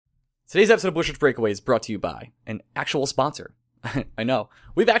Today's episode of Blueshirts Breakaway is brought to you by an actual sponsor. I know.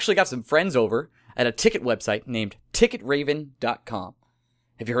 We've actually got some friends over at a ticket website named TicketRaven.com.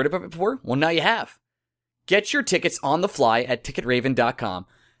 Have you heard of it before? Well, now you have. Get your tickets on the fly at TicketRaven.com.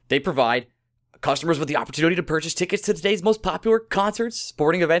 They provide customers with the opportunity to purchase tickets to today's most popular concerts,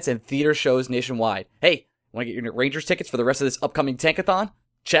 sporting events, and theater shows nationwide. Hey, want to get your Rangers tickets for the rest of this upcoming Tankathon?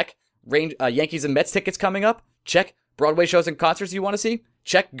 Check. Yankees and Mets tickets coming up? Check. Broadway shows and concerts you want to see?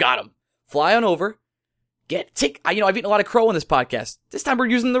 Check. Got them. Fly on over. Get I've eaten a lot of crow on this podcast. This time we're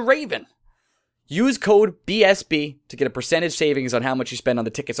using the Raven. Use code BSB to get a percentage savings on how much you spend on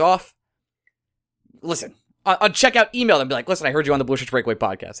the tickets off. Listen, on checkout, email them. Be like, listen, I heard you on the Blueshirts Breakaway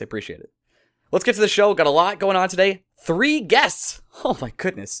podcast. I appreciate it. Let's get to the show. Got a lot going on today. 3 guests. Oh my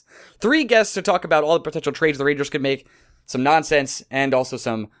goodness. 3 guests to talk about all the potential trades the Rangers could make. Some nonsense and also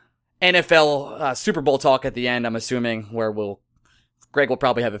some NFL Super Bowl talk at the end, I'm assuming, where Greg will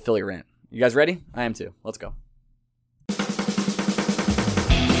probably have a Philly rant. You guys ready? I am too. Let's go.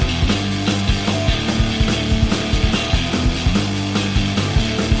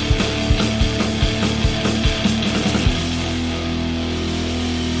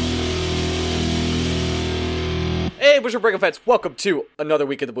 Hey, Blueshirts Breakaway fans. Welcome to another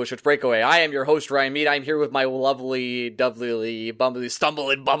week of the Blueshirts Breakaway. I am your host, Ryan Mead. I'm here with my lovely, bumbly,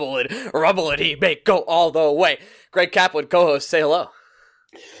 stumbling, bumbling, rumbling, he may go all the way. Greg Kaplan, co-host, say hello.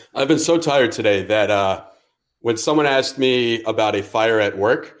 I've been so tired today that when someone asked me about a fire at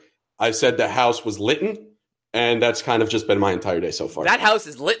work, I said the house was litten, and that's kind of just been my entire day so far. That house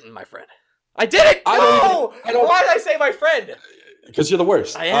is litten, my friend. I did it! No! Why did I say my friend? Because you're the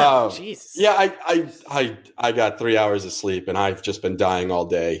worst. I am. Jesus. Yeah, I got 3 hours of sleep, and I've just been dying all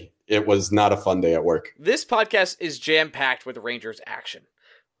day. It was not a fun day at work. This podcast is jam-packed with Rangers action.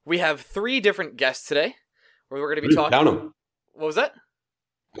 We have 3 different guests today where we're going to be talking. Count them. What was that?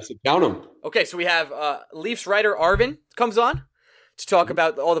 I said count them. Okay, so we have Leafs writer Arvin comes on to talk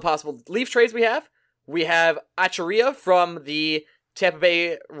about all the possible Leafs trades we have. We have Acharia from the Tampa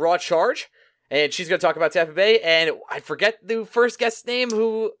Bay Raw Charge. And she's going to talk about Tampa Bay, and I forget the first guest's name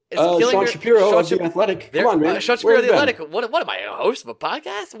who is killing Sean her. Shapiro of The Athletic. Come on, man. Sean Shapiro of The Athletic. What am I, a host of a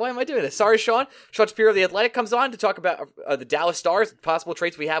podcast? Why am I doing this? Sorry, Sean. Sean Shapiro of The Athletic comes on to talk about the Dallas Stars, possible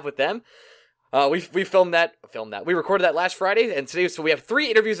trades we have with them. We filmed that. We recorded that last Friday, and today, so we have 3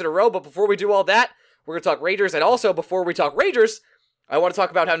 interviews in a row, but before we do all that, we're going to talk Rangers, and also, before we talk Rangers, I want to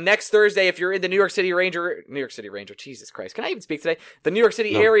talk about how next Thursday, if you're in the New York City Ranger, Jesus Christ, can I even speak today? The New York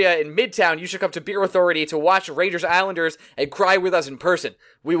City area in Midtown, you should come to Beer Authority to watch Rangers Islanders and cry with us in person.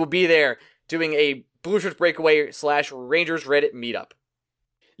 We will be there doing a Blueshirts Breakaway / Rangers Reddit meetup.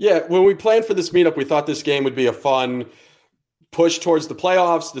 Yeah, when we planned for this meetup, we thought this game would be a fun push towards the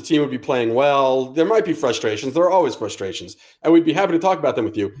playoffs. The team would be playing well. There might be frustrations. There are always frustrations. And we'd be happy to talk about them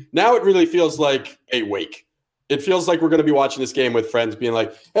with you. Now it really feels like a wake. It feels like we're going to be watching this game with friends being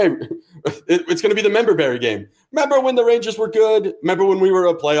like, hey, it's going to be the member berry game. Remember when the Rangers were good? Remember when we were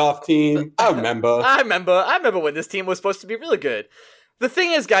a playoff team? I remember. I remember when this team was supposed to be really good. The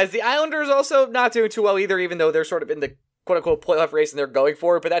thing is, guys, the Islanders also not doing too well either, even though they're sort of in the quote-unquote playoff race and they're going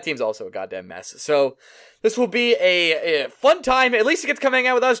for it, but that team's also a goddamn mess. So this will be a fun time. At least you get to come hang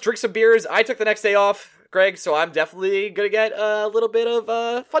out with us, drink some beers. I took the next day off, Greg, so I'm definitely going to get a little bit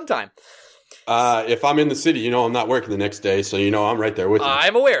of fun time. If I'm in the city, I'm not working the next day, so I'm right there with you.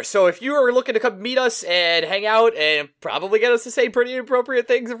 I'm aware. So if you are looking to come meet us and hang out and probably get us to say pretty inappropriate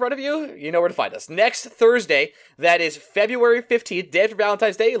things in front of you, you know where to find us. Next Thursday, that is February 15th, day after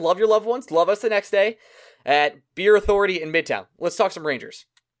Valentine's Day. Love your loved ones. Love us the next day at Beer Authority in Midtown. Let's talk some Rangers.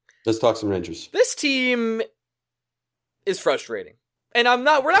 Let's talk some Rangers. This team is frustrating. And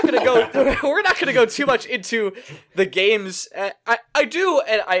we're not going to go too much into the games. I do,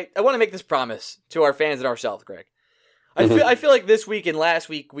 and I want to make this promise to our fans and ourselves, Greg. I feel like this week and last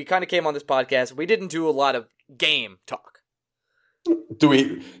week, we kind of came on this podcast. We didn't do a lot of game talk.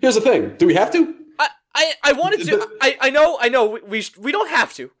 Here's the thing. Do we have to? I wanted to. I know. We don't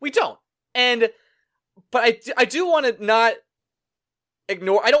have to. We don't. But I do want to not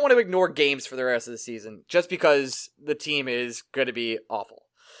ignore. I don't want to ignore games for the rest of the season just because the team is going to be awful.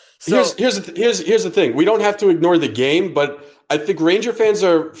 So here's the thing. We don't have to ignore the game, but I think Ranger fans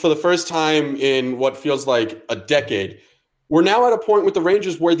are, for the first time in what feels like a decade, we're now at a point with the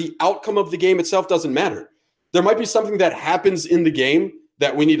Rangers where the outcome of the game itself doesn't matter. There might be something that happens in the game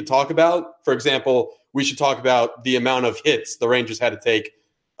that we need to talk about. For example, we should talk about the amount of hits the Rangers had to take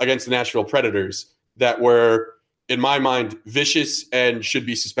against the Nashville Predators that were, in my mind, vicious and should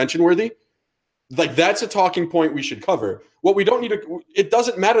be suspension worthy. Like, that's a talking point we should cover. What we don't need to, it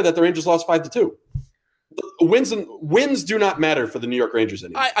doesn't matter that the Rangers lost 5-2. Wins do not matter for the New York Rangers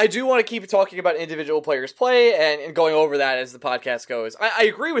anymore. I do want to keep talking about individual players' play and going over that as the podcast goes. I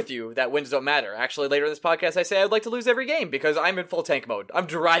agree with you that wins don't matter. Actually, later in this podcast, I say I'd like to lose every game because I'm in full tank mode. I'm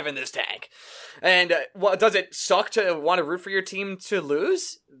driving this tank. And does it suck to want to root for your team to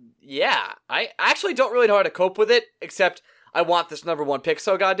lose? Yeah. I actually don't really know how to cope with it, except I want this number one pick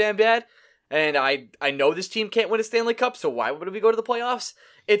so goddamn bad. And I know this team can't win a Stanley Cup, so why would we go to the playoffs?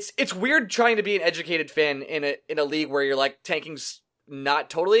 It's weird trying to be an educated fan in a league where you're like tanking's not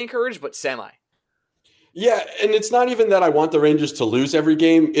totally encouraged, but semi. Yeah, and it's not even that I want the Rangers to lose every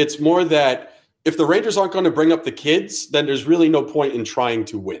game. It's more that if the Rangers aren't going to bring up the kids, then there's really no point in trying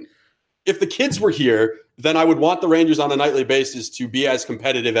to win. If the kids were here, then I would want the Rangers on a nightly basis to be as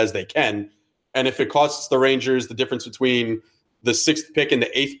competitive as they can. And if it costs the Rangers the difference between the 6th pick and the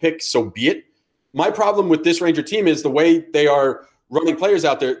 8th pick, so be it. My problem with this Ranger team is the way they are running players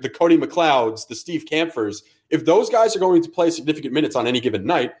out there, the Cody McLeods, the Steve Kampfers. If those guys are going to play significant minutes on any given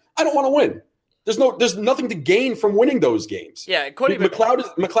night, I don't want to win. There's nothing to gain from winning those games. Yeah, Cody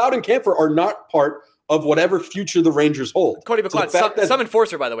McLeod and Kampfer are not part of whatever future the Rangers hold. Cody McLeod, some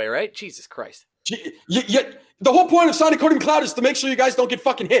enforcer, by the way, right? Jesus Christ. The whole point of signing Cody McLeod is to make sure you guys don't get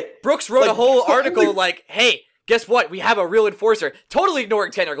fucking hit. Brooks wrote a whole article like, hey, guess what? We have a real enforcer. Totally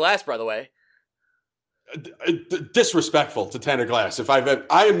ignoring Tanner Glass, by the way. Disrespectful to Tanner Glass.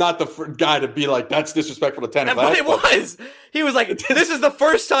 I am not the guy to be like, that's disrespectful to Tanner Glass. But it was. He was like, this is the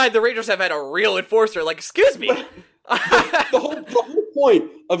first time the Rangers have had a real enforcer. Like, excuse me. The whole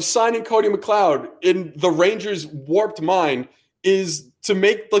point of signing Cody McLeod in the Rangers' warped mind is to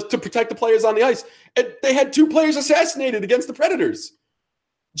protect the players on the ice. And they had 2 players assassinated against the Predators.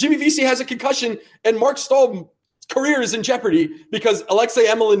 Jimmy Vesey has a concussion, and Mark Stahl's career is in jeopardy because Alexei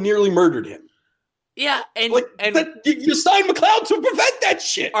Emelin nearly murdered him. Yeah, and you signed McLeod to prevent that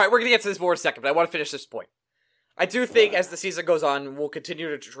shit. All right, we're going to get to this more in a second, but I want to finish this point. I do think as the season goes on, we'll continue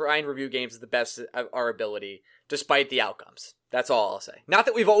to try and review games to the best of our ability, despite the outcomes. That's all I'll say. Not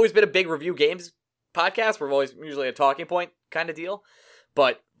that we've always been a big review games podcast. We're always usually a talking point kind of deal.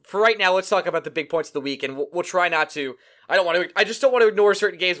 But for right now, let's talk about the big points of the week, and we'll try not to. I just don't want to ignore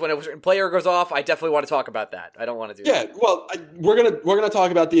certain games when a certain player goes off. I definitely want to talk about that. I don't want to do that. Yeah, well, we're gonna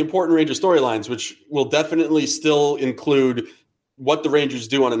talk about the important Ranger storylines, which will definitely still include what the Rangers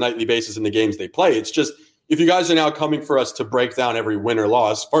do on a nightly basis in the games they play. It's just, if you guys are now coming for us to break down every win or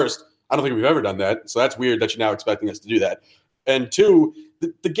loss, first, I don't think we've ever done that, so that's weird that you're now expecting us to do that. And 2,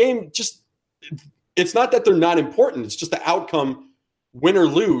 the game just, it's not that they're not important, it's just the outcome. Win or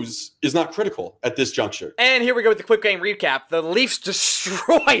lose is not critical at this juncture. And here we go with the quick game recap. The Leafs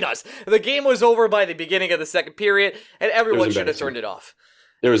destroyed us. The game was over by the beginning of the second period, and everyone should have turned it off.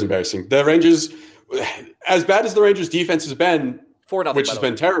 It was embarrassing. The Rangers, as bad as the Rangers' defense has been, 4-0, which has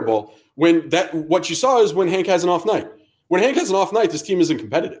been terrible, what you saw is when Hank has an off night. When Hank has an off night, this team isn't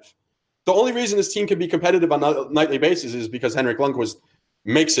competitive. The only reason this team can be competitive on a nightly basis is because Henrik Lundqvist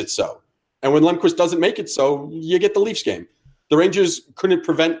makes it so. And when Lundqvist doesn't make it so, you get the Leafs game. The Rangers couldn't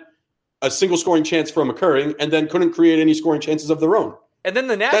prevent a single scoring chance from occurring and then couldn't create any scoring chances of their own. And then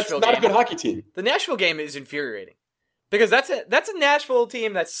the Nashville game. That's not a good hockey team. The Nashville game is infuriating. Because that's a Nashville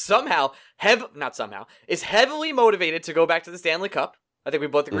team that is heavily motivated to go back to the Stanley Cup. I think we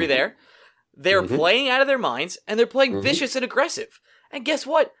both agree there. They're playing out of their minds, and they're playing vicious and aggressive. And guess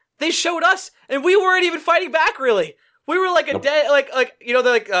what? They showed us, and we weren't even fighting back, really. We were like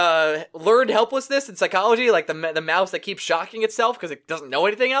learned helplessness in psychology, like the mouse that keeps shocking itself because it doesn't know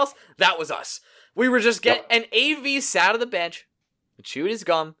anything else. That was us. We were just and AV sat on the bench and chewed his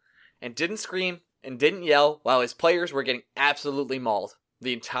gum and didn't scream and didn't yell while his players were getting absolutely mauled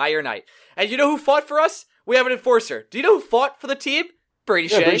the entire night. And you know who fought for us? We have an enforcer. Do you know who fought for the team? Brady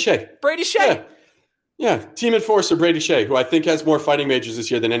Shea. Brady Shea. Yeah, team enforcer Brady Shea, who I think has more fighting majors this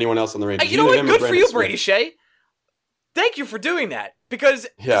year than anyone else on the Rangers. You know what? Good for you, Brady Shea. Thank you for doing that, because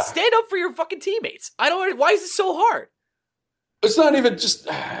stand up for your fucking teammates. I don't know. Why is it so hard? It's not even just,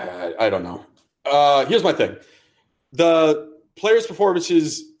 I don't know. Here's my thing. The players'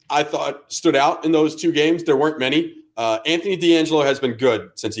 performances, I thought, stood out in those 2 games. There weren't many. Anthony DeAngelo has been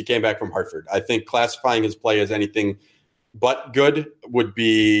good since he came back from Hartford. I think classifying his play as anything but good would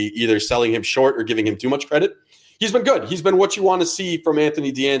be either selling him short or giving him too much credit. He's been good. He's been what you want to see from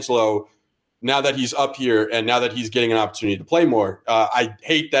Anthony DeAngelo now that he's up here and now that he's getting an opportunity to play more. I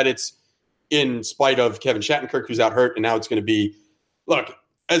hate that it's in spite of Kevin Shattenkirk, who's out hurt, and now it's going to be, look,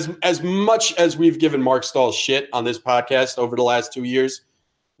 as much as we've given Mark Stahl shit on this podcast over the last 2 years,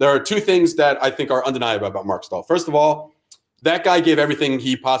 there are 2 things that I think are undeniable about Mark Stahl. First of all, that guy gave everything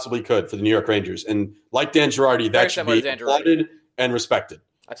he possibly could for the New York Rangers. And like Dan Girardi, that should be applauded and respected.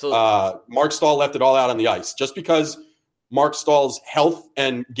 Absolutely. Mark Stahl left it all out on the ice. Just because Mark Stahl's health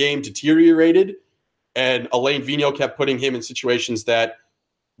and game deteriorated and Alain Vigneault kept putting him in situations that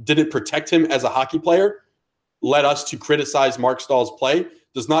didn't protect him as a hockey player, led us to criticize Mark Stahl's play,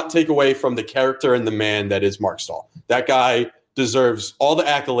 does not take away from the character and the man that is Mark Stahl. That guy deserves all the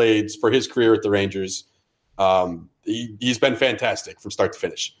accolades for his career at the Rangers. He's been fantastic from start to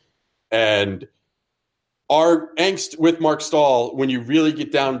finish. And our angst with Mark Stahl, when you really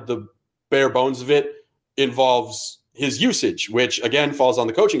get down to the bare bones of it, involves his usage, which, again, falls on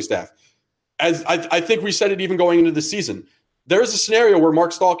the coaching staff. As I think we said it even going into the season, there was a scenario where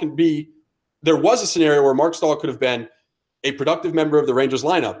Mark Stahl could have been a productive member of the Rangers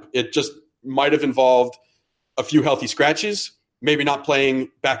lineup. It just might have involved a few healthy scratches, maybe not playing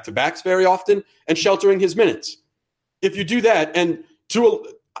back-to-backs very often, and sheltering his minutes. If you do that,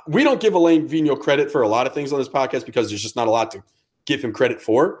 we don't give Alain Vigneault credit for a lot of things on this podcast because there's just not a lot to give him credit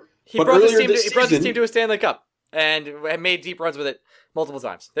for. He brought his team to a Stanley Cup and made deep runs with it multiple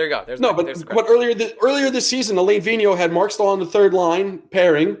times. There you go. But earlier this season, Alain Vigneault had Mark Stahl on the third line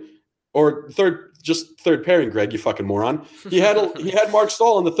pairing, or third pairing, Greg, you fucking moron. He had Mark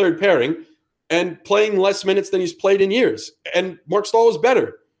Stahl on the third pairing and playing less minutes than he's played in years. And Mark Stahl was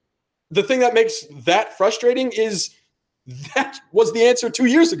better. The thing that makes that frustrating is that was the answer 2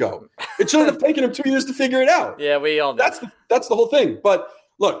 years ago. It shouldn't have taken him 2 years to figure it out. Yeah, we all know. That's the whole thing. But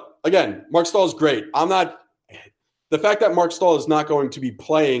look, again, Mark Stahl is great. The fact that Mark Stahl is not going to be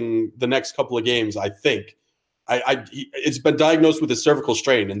playing the next couple of games, I think, it's been diagnosed with a cervical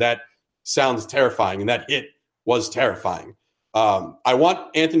strain, and that sounds terrifying, and that hit was terrifying. I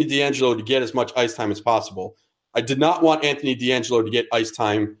want Anthony DeAngelo to get as much ice time as possible. I did not want Anthony DeAngelo to get ice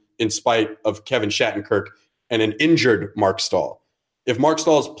time in spite of Kevin Shattenkirk and an injured Mark Stahl. If Mark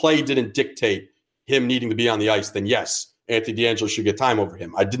Stahl's play didn't dictate him needing to be on the ice, then yes, Anthony DeAngelo should get time over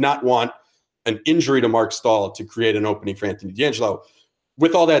him. I did not want an injury to Mark Stahl to create an opening for Anthony DeAngelo.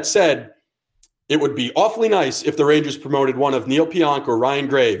 With all that said, it would be awfully nice if the Rangers promoted one of Neil Pionk or Ryan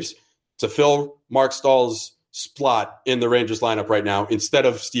Graves to fill Mark Stahl's spot in the Rangers lineup right now instead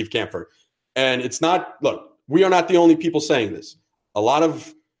of Steve Kampfer. And we are not the only people saying this. A lot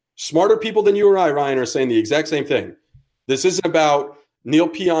of smarter people than you or I, Ryan, are saying the exact same thing. This isn't about Neil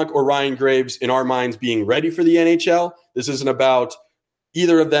Pionk or Ryan Graves in our minds being ready for the NHL. This isn't about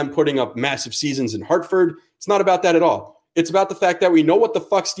either of them putting up massive seasons in Hartford. It's not about that at all. It's about the fact that we know what the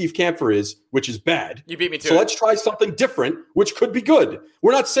fuck Steve Kampfer is, which is bad. You beat me to So it. let's try something different, which could be good.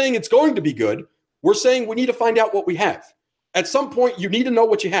 We're not saying it's going to be good. We're saying we need to find out what we have. At some point, you need to know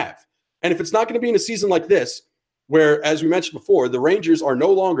what you have. And if it's not going to be in a season like this, where, as we mentioned before, the Rangers are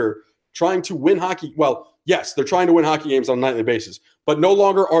no longer trying to win hockey. Well, yes, they're trying to win hockey games on a nightly basis, but no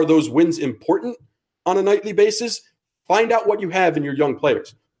longer are those wins important on a nightly basis. Find out what you have in your young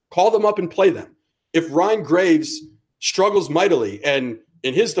players. Call them up and play them. If Ryan Graves struggles mightily, and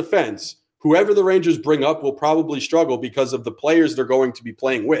in his defense, whoever the Rangers bring up will probably struggle because of the players they're going to be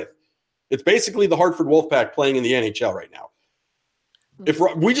playing with. It's basically the Hartford Wolfpack playing in the NHL right now.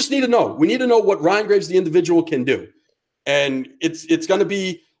 We just need to know. We need to know what Ryan Graves, the individual, can do. And it's going to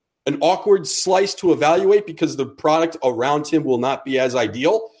be an awkward slice to evaluate because the product around him will not be as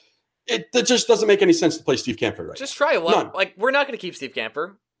ideal. It just doesn't make any sense to play Steve Kampfer right Just now. try one. None. Like, we're not going to keep Steve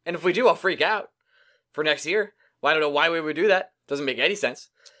Kampfer. And if we do, I'll freak out for next year. Well, I don't know why we would do that. Doesn't make any sense.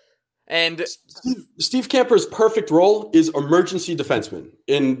 And Steve Kampfer's perfect role is emergency defenseman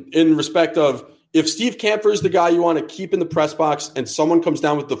in respect of if Steve Kampfer is the guy you want to keep in the press box and someone comes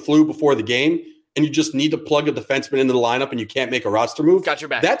down with the flu before the game and you just need to plug a defenseman into the lineup and you can't make a roster move. Got your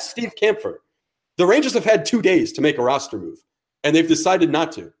back. That's Steve Kampfer. The Rangers have had 2 days to make a roster move and they've decided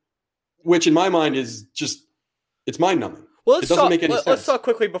not to, which in my mind is just, it's mind-numbing. Well, it doesn't make any sense. Let's talk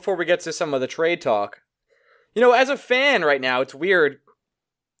quickly before we get to some of the trade talk. You know, as a fan right now, it's weird.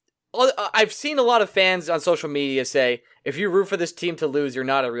 I've seen a lot of fans on social media say, if you root for this team to lose, you're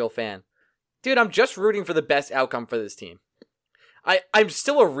not a real fan. Dude, I'm just rooting for the best outcome for this team. I'm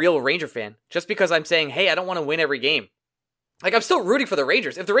still a real Ranger fan, just because I'm saying, hey, I don't want to win every game. Like, I'm still rooting for the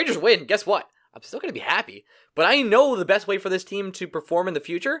Rangers. If the Rangers win, guess what? I'm still going to be happy. But I know the best way for this team to perform in the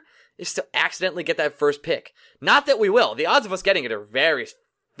future is to accidentally get that first pick. Not that we will. The odds of us getting it are very,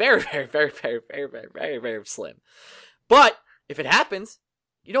 very, very, very, very, very, very, very, very slim. But if it happens,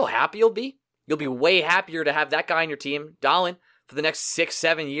 you know how happy you'll be? You'll be way happier to have that guy on your team, Dahlin, for the next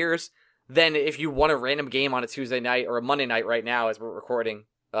 6-7 years than if you won a random game on a Tuesday night or a Monday night right now as we're recording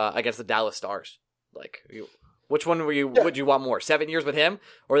against the Dallas Stars. Like, which one would you want more? 7 years with him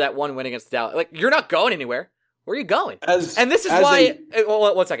or that one win against Dallas? Like, you're not going anywhere. Where are you going? And this is why...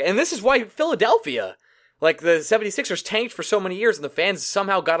 One second. And this is why Philadelphia... Like, the 76ers tanked for so many years, and the fans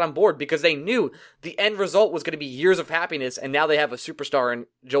somehow got on board because they knew the end result was going to be years of happiness, and now they have a superstar in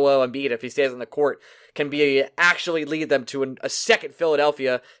Joel Embiid, if he stays on the court, can actually lead them to a second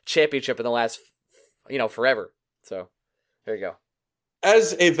Philadelphia championship in the last, forever. So, there you go.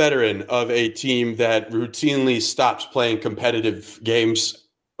 As a veteran of a team that routinely stops playing competitive games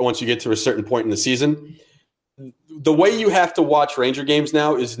once you get to a certain point in the season, the way you have to watch Ranger games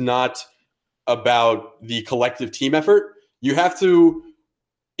now is not about the collective team effort. You have to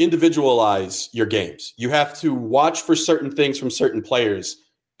individualize your games. You have to watch for certain things from certain players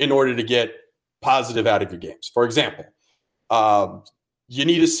in order to get positive out of your games. For example, you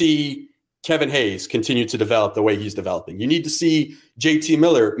need to see Kevin Hayes continue to develop the way he's developing. You need to see JT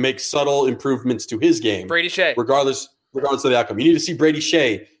Miller make subtle improvements to his game. Brady Shea. Regardless of the outcome. You need to see Brady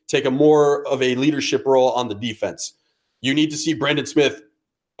Shea take a more of a leadership role on the defense. You need to see Brandon Smith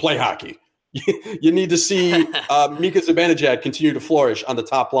play hockey. You need to see Mika Zibanejad continue to flourish on the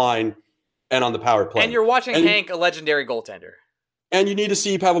top line and on the power play. And you're watching Hank, a legendary goaltender. And you need to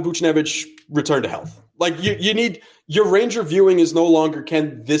see Pavel Buchnevich return to health. Like, you need – your Ranger viewing is no longer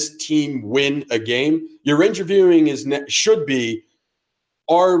can this team win a game. Your Ranger viewing should be,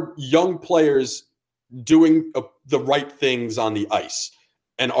 are young players doing the right things on the ice?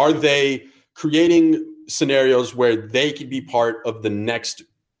 And are they creating scenarios where they can be part of the next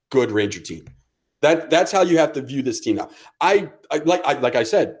good Ranger team? That's how you have to view this team now. Like I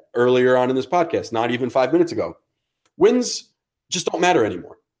said earlier on in this podcast, not even 5 minutes ago, wins just don't matter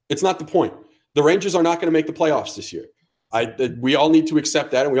anymore. It's not the point. The Rangers are not going to make the playoffs this year. We all need to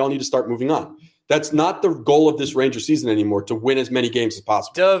accept that, and we all need to start moving on. That's not the goal of this Ranger season anymore, to win as many games as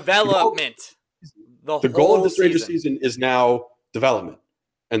possible. Development. The goal of this Ranger season is now development.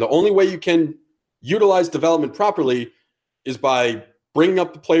 And the only way you can utilize development properly is by bringing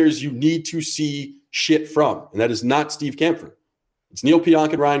up the players you need to see shit from. And that is not Steve Kampfer. It's Neil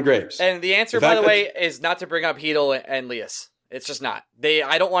Pionk and Ryan Graves. And the answer, by the way, is not to bring up Hedel and Lias. It's just not.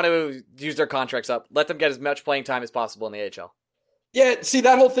 I don't want to use their contracts up. Let them get as much playing time as possible in the AHL. Yeah, see,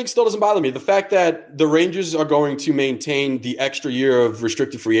 that whole thing still doesn't bother me. The fact that the Rangers are going to maintain the extra year of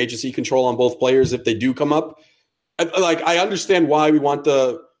restricted free agency control on both players if they do come up. I understand why we want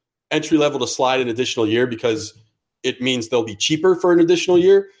the entry level to slide an additional year, because it means they'll be cheaper for an additional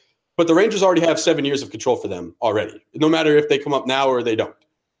year. But the Rangers already have 7 years of control for them already, no matter if they come up now or they don't.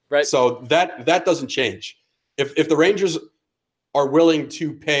 Right. So that doesn't change. If the Rangers are willing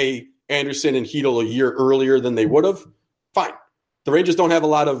to pay Anderson and Hedel a year earlier than they would have, fine. The Rangers don't have a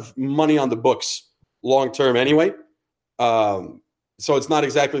lot of money on the books long-term anyway. So it's not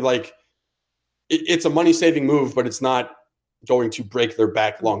exactly like it's a money-saving move, but it's not going to break their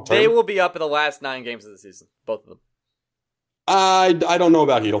back long-term. They will be up in the last 9 games of the season, both of them. I don't know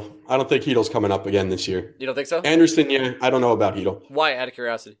about Hedel. I don't think Hedel's coming up again this year. You don't think so? Anderson, yeah. I don't know about Hedel. Why, out of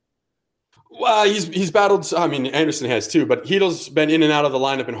curiosity? Well, he's battled. I mean, Anderson has too, but Hedel's been in and out of the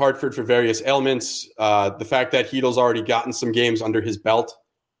lineup in Hartford for various ailments. The fact that Hedel's already gotten some games under his belt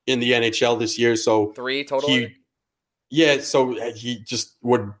in the NHL this year, so 3 total. So he just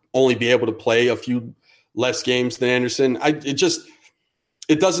would only be able to play a few less games than Anderson.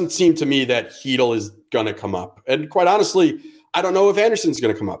 It doesn't seem to me that Hedel is going to come up, and quite honestly, I don't know if Anderson's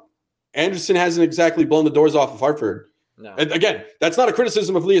going to come up. Anderson hasn't exactly blown the doors off of Hartford. No. And again, that's not a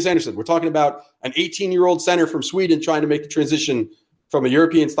criticism of Lias Andersson. We're talking about an 18-year-old center from Sweden trying to make the transition from a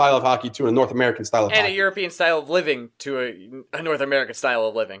European style of hockey to a North American style of hockey. And a European style of living to a North American style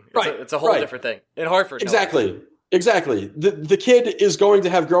of living. It's a whole different thing. In Hartford. Exactly. The kid is going to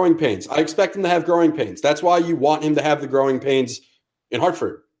have growing pains. I expect him to have growing pains. That's why you want him to have the growing pains in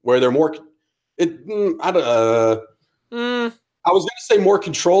Hartford, where they're more I was going to say more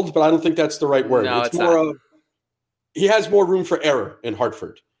controlled, but I don't think that's the right word. No, it's more he has more room for error in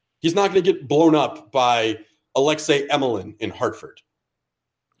Hartford. He's not going to get blown up by Alexei Emelin in Hartford.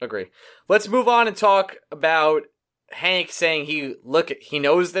 Agree. Let's move on and talk about Hank saying he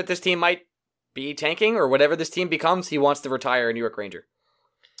knows that this team might be tanking, or whatever this team becomes, he wants to retire a New York Ranger.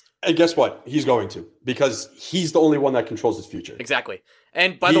 And guess what? He's going to, because he's the only one that controls his future. Exactly.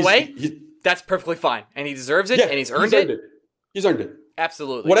 And by the way, that's perfectly fine. And he deserves it, and he's earned it. He's earned it.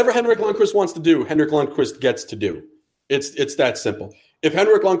 Absolutely. Whatever Henrik Lundqvist wants to do, Henrik Lundqvist gets to do. It's that simple. If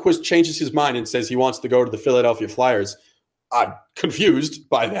Henrik Lundqvist changes his mind and says he wants to go to the Philadelphia Flyers, I'm confused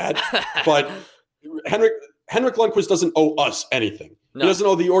by that. But Henrik Lundqvist doesn't owe us anything. No. He doesn't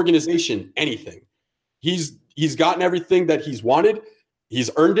owe the organization anything. He's gotten everything that he's wanted. He's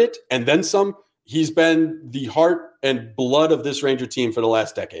earned it, and then some. He's been the heart and blood of this Ranger team for the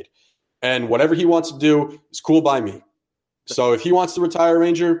last decade. And whatever he wants to do is cool by me. So if he wants to retire a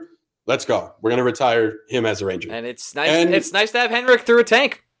Ranger, Let's go. We're going to retire him as a Ranger. And it's nice. It's nice to have Henrik through a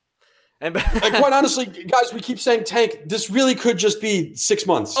tank. And quite honestly, guys, we keep saying tank. This really could just be 6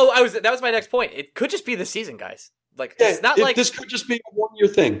 months. Oh, that was my next point. It could just be the season, guys. Like it's not like this could just be a 1-year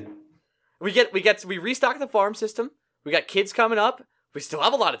thing. We restock the farm system. We got kids coming up. We still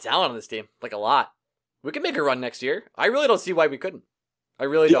have a lot of talent on this team, like a lot. We can make a run next year. I really don't see why we couldn't. I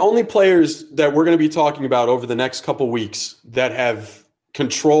really don't. The only players that we're going to be talking about over the next couple weeks that have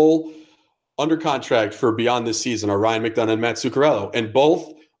control under contract for beyond this season are Ryan McDonough and Matt Zuccarello, and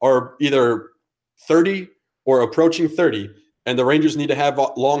both are either 30 or approaching 30, and the Rangers need to have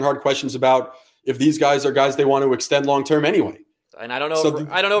long, hard questions about if these guys are guys they want to extend long term anyway. And I don't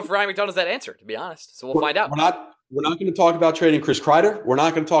know if Ryan McDonough's that answer, to be honest. So we'll find out. We're not going to talk about trading Chris Kreider. We're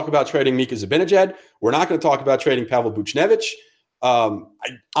not going to talk about trading Mika Zibanejad. We're not going to talk about trading Pavel Buchnevich.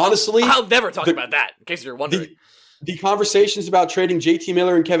 Honestly, I'll never talk about that, in case you're wondering. The conversations about trading JT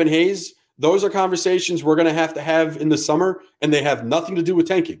Miller and Kevin Hayes, those are conversations we're going to have in the summer, and they have nothing to do with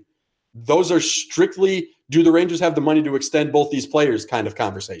tanking. Those are strictly, do the Rangers have the money to extend both these players kind of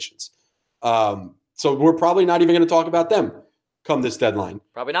conversations. So we're probably not even going to talk about them come this deadline.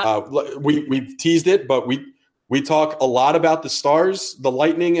 Probably not. We've teased it, but we talk a lot about the Stars, the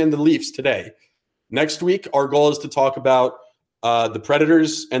Lightning, and the Leafs today. Next week, our goal is to talk about the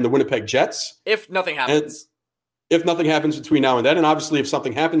Predators and the Winnipeg Jets. If nothing happens. If nothing happens between now and then, and obviously if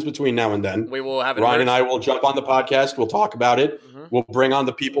something happens between now and then, we will have Ryan and I will jump on the podcast. We'll talk about it. Mm-hmm. We'll bring on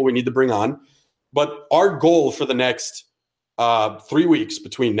the people we need to bring on. But our goal for the next 3 weeks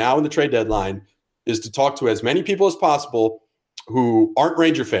between now and the trade deadline is to talk to as many people as possible who aren't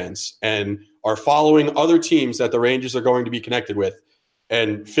Ranger fans and are following other teams that the Rangers are going to be connected with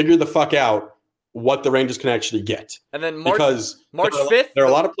and figure the fuck out what the Rangers can actually get. And then March 5th, there are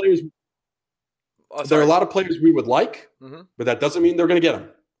a lot of players. There are a lot of players we would like, but that doesn't mean they're going to get them.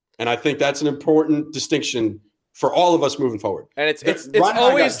 And I think that's an important distinction for all of us moving forward. And it's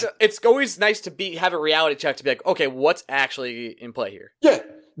always nice to have a reality check to be like, okay, what's actually in play here? Yeah,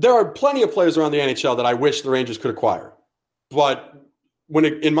 there are plenty of players around the NHL that I wish the Rangers could acquire. But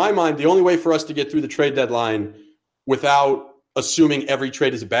in my mind, the only way for us to get through the trade deadline without assuming every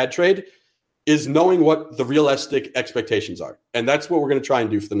trade is a bad trade is knowing what the realistic expectations are. And that's what we're going to try and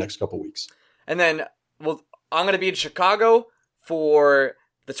do for the next couple weeks. And then I'm going to be in Chicago for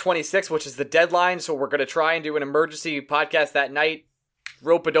the 26th, which is the deadline. So we're going to try and do an emergency podcast that night,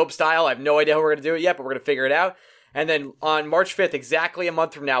 rope-a-dope style. I have no idea how we're going to do it yet, but we're going to figure it out. And then on March 5th, exactly a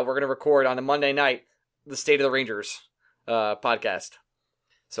month from now, we're going to record on a Monday night the State of the Rangers podcast.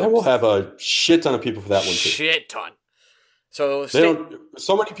 So we'll have a shit ton of people for that one too. Shit ton. So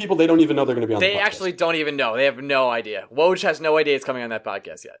many people, they don't even know they're going to be on the podcast. They actually don't even know. They have no idea. Woj has no idea it's coming on that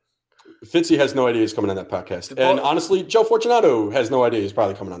podcast yet. Fitzy has no idea he's coming on that podcast. And honestly, Joe Fortunato has no idea he's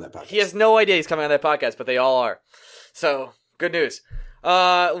probably coming on that podcast. He has no idea he's coming on that podcast, but they all are. So, good news.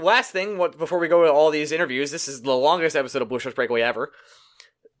 Last thing, before we go to all these interviews, this is the longest episode of Blueshirts Breakaway ever.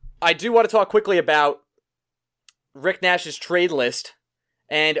 I do want to talk quickly about Rick Nash's trade list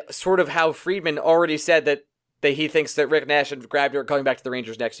and sort of how Friedman already said that he thinks that Rick Nash and Grabner are coming back to the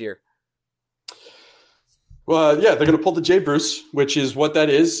Rangers next year. Well, yeah, they're going to pull the Jay Bruce, which is what that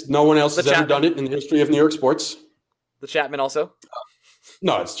is. No one else has ever done it in the history of New York sports. The Chapman also?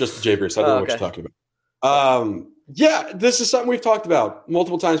 No, it's just the Jay Bruce. I don't know what you're talking about. Yeah, this is something we've talked about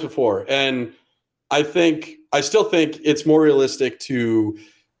multiple times before. And I still think it's more realistic to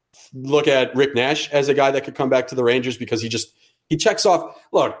look at Rick Nash as a guy that could come back to the Rangers because he checks off.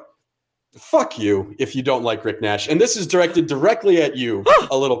 Look, fuck you if you don't like Rick Nash. And this is directed directly at you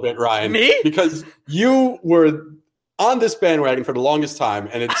a little bit, Ryan. Me? Because you were on this bandwagon for the longest time.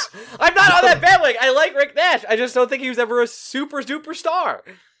 And it's I'm not on that bandwagon. I like Rick Nash. I just don't think he was ever a super star.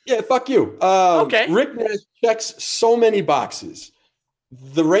 Yeah, fuck you. Okay. Rick Nash checks so many boxes.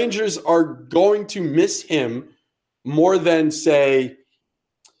 The Rangers are going to miss him more than, say,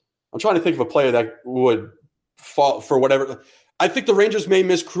 I'm trying to think of a player that would fall for whatever. I think the Rangers may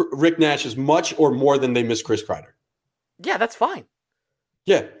miss Rick Nash as much or more than they miss Chris Kreider. Yeah, that's fine.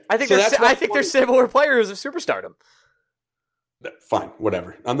 Yeah. I think they're similar players of superstardom. Fine,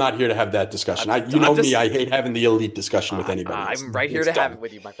 whatever. I'm not here to have that discussion. I hate having the elite discussion with anybody. I'm right here to have it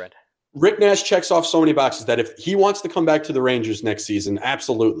with you, my friend. Rick Nash checks off so many boxes that if he wants to come back to the Rangers next season,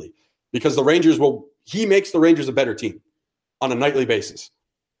 absolutely. Because he makes the Rangers a better team on a nightly basis.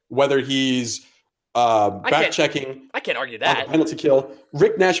 Whether he's back-checking. I can't argue that. On a penalty kill.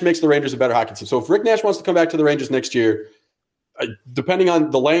 Rick Nash makes the Rangers a better hockey team. So if Rick Nash wants to come back to the Rangers next year, depending on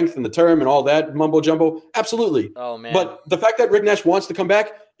the length and the term and all that mumbo-jumbo, absolutely. Oh, man. But the fact that Rick Nash wants to come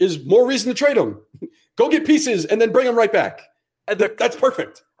back is more reason to trade him. Go get pieces and then bring him right back. That's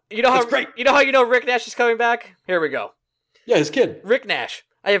perfect. You know how That's great. Rick Nash is coming back? Here we go. Yeah, his kid. Rick Nash.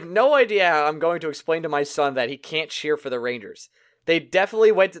 I have no idea how I'm going to explain to my son that he can't cheer for the Rangers. That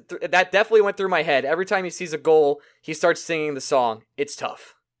definitely went through my head. Every time he sees a goal, he starts singing the song. It's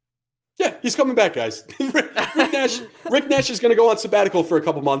tough. Yeah, he's coming back, guys. Rick Nash is going to go on sabbatical for a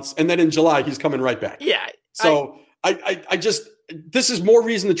couple months, and then in July he's coming right back. Yeah. So I just this is more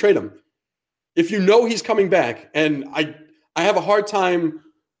reason to trade him. If you know he's coming back, and I have a hard time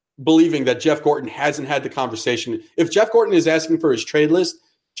believing that Jeff Gorton hasn't had the conversation. If Jeff Gorton is asking for his trade list,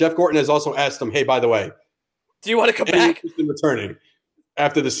 Jeff Gorton has also asked him, hey, by the way, do you want to come back? In returning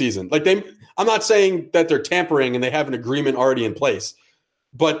after the season. I'm not saying that they're tampering and they have an agreement already in place,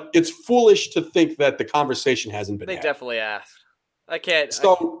 but it's foolish to think that the conversation hasn't been had. They definitely asked. I can't.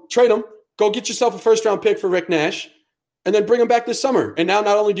 So trade him. Go get yourself a first-round pick for Rick Nash, and then bring him back this summer. And now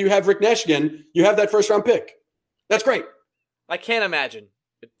not only do you have Rick Nash again, you have that first-round pick. That's great. I can't imagine.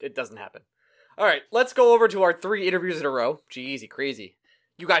 It doesn't happen. All right, let's go over to our 3 interviews in a row. Gee, crazy.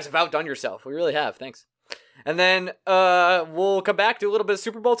 You guys have outdone yourself. We really have. Thanks. And then we'll come back, do a little bit of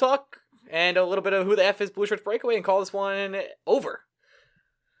Super Bowl talk and a little bit of who the F is Blueshirts Breakaway and call this one over.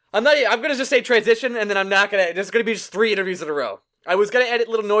 I'm going to just say transition, and then I'm not going to. There's going to be just 3 interviews in a row. I was going to edit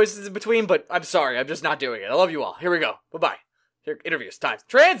little noises in between, but I'm sorry. I'm just not doing it. I love you all. Here we go. Bye-bye. Here, interviews. Time.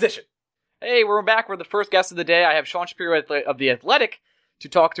 Transition. Hey, we're back. We're the first guest of the day. I have Sean Shapiro of The Athletic to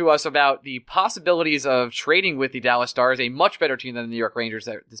talk to us about the possibilities of trading with the Dallas Stars, a much better team than the New York Rangers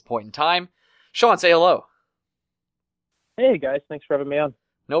at this point in time. Sean, say hello. Hey, guys. Thanks for having me on.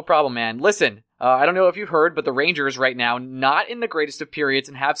 No problem, man. Listen, I don't know if you've heard, but the Rangers right now, not in the greatest of periods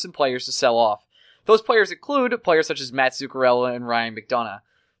and have some players to sell off. Those players include players such as Matt Zuccarello and Ryan McDonough.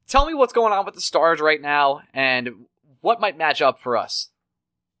 Tell me what's going on with the Stars right now and what might match up for us.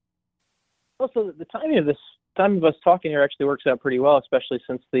 Well, so the timing of us talking here actually works out pretty well, especially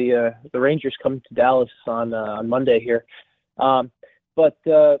since the Rangers come to Dallas on Monday here. But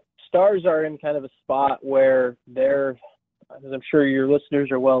Stars are in kind of a spot where they're, as I'm sure your listeners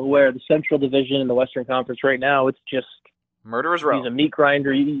are well aware, the Central Division in the Western Conference right now, it's just Murderer's Row. He's a meat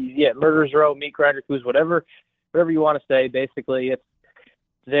grinder. Yeah, Murderer's Row, meat grinder, who's whatever you want to say. Basically,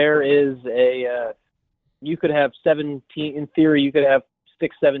 you could have 17, in theory, you could have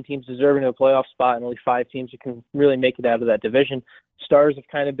 6-7 teams deserving of a playoff spot and only 5 teams who can really make it out of that division. Stars have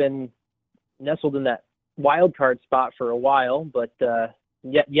kind of been nestled in that wild card spot for a while, but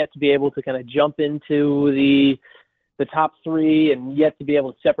yet to be able to kind of jump into the top 3 and yet to be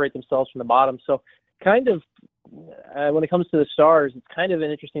able to separate themselves from the bottom. So kind of when it comes to the Stars, it's kind of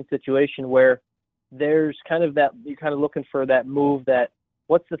an interesting situation where there's kind of that, you're kind of looking for that move that,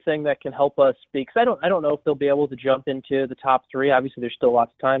 what's the thing that can help us? Because I don't know if they'll be able to jump into the top 3. Obviously, there's still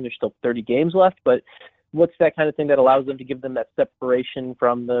lots of time. There's still 30 games left. But what's that kind of thing that allows them to give them that separation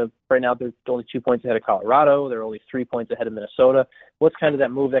from right now they're only 2 points ahead of Colorado. They're only 3 points ahead of Minnesota. What's kind of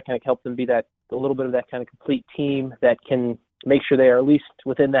that move that can help them be that a little bit of that kind of complete team that can make sure they are at least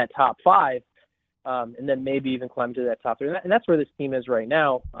within that top 5, and then maybe even climb to that top 3. And that's where this team is right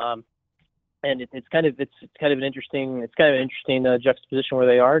now. And it's kind of an interesting juxtaposition where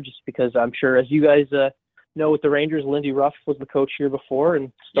they are, just because I'm sure, as you guys know, with the Rangers, Lindy Ruff was the coach here before,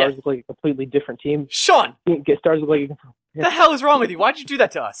 and Stars look like a completely different team. Sean, Stars look like the hell is wrong with you? Why'd you do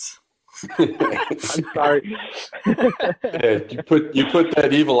that to us? I'm sorry. Yeah, you put that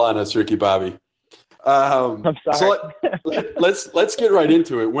evil on us, Ricky Bobby. I'm sorry. So let's get right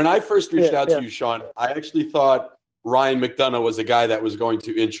into it. When I first reached out to you, Sean, I actually thought Ryan McDonough was a guy that was going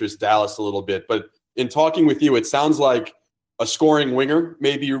to interest Dallas a little bit. But in talking with you, it sounds like a scoring winger,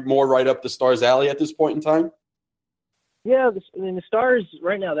 maybe more right up the Stars' alley at this point in time. Yeah, the Stars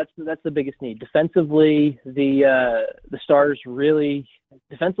right now, that's the biggest need. Defensively, the Stars really,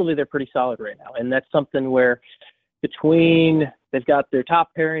 defensively, they're pretty solid right now. And that's something where they've got their top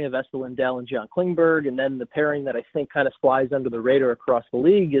pairing of Esa Lindell and John Klingberg, and then the pairing that I think kind of flies under the radar across the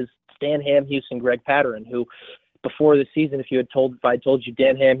league is Stan Hamhuis and Greg Patterson, who before the season, if I told you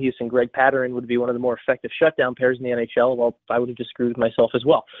Dan Hamhuis and Greg Patterson would be one of the more effective shutdown pairs in the NHL, well, I would have disagreed with myself as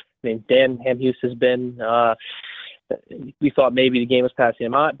well. I mean, Dan Hamhuis has been, we thought maybe the game was passing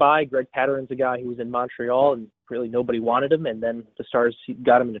him by. Greg Patterson's a guy who was in Montreal and really nobody wanted him, and then the Stars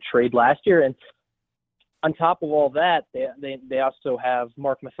got him in a trade last year. And on top of all that, they also have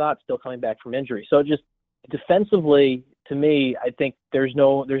Mark Mathot still coming back from injury. So just defensively, to me, I think there's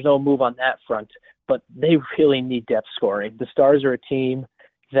no move on that front. But they really need depth scoring. The Stars are a team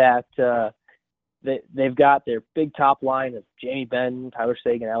that they've got their big top line of Jamie Benn, Tyler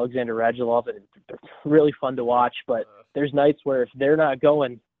Seguin, Alexander Radulov, and they're really fun to watch. But there's nights where if they're not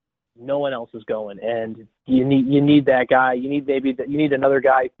going, no one else is going, and you need that guy. You need another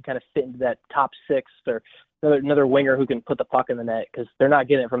guy to kind of fit into that top six, or another winger who can put the puck in the net, because they're not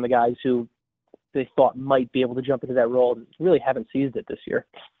getting it from the guys who they thought might be able to jump into that role and really haven't seized it this year.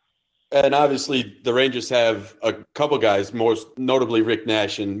 And obviously, the Rangers have a couple guys, most notably Rick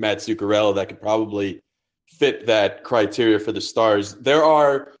Nash and Matt Zuccarello, that could probably fit that criteria for the Stars. There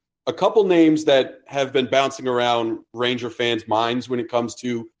are a couple names that have been bouncing around Ranger fans' minds when it comes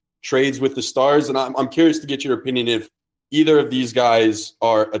to trades with the Stars, and I'm curious to get your opinion if either of these guys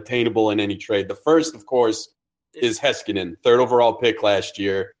are attainable in any trade. The first, of course, is Heiskanen, third overall pick last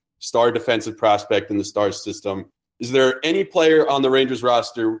year, star defensive prospect in the Stars system. Is there any player on the Rangers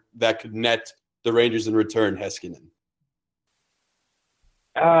roster that could net the Rangers in return Heiskanen?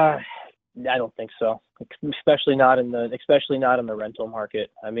 I don't think so, especially not in the rental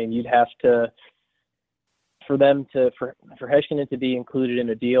market. I mean, you'd have to for Heiskanen to be included in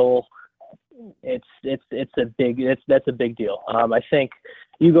a deal. That's a big deal. I think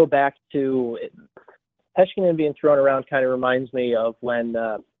you go back to Heiskanen being thrown around kind of reminds me of when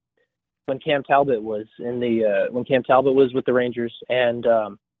Cam Talbot was with the Rangers, and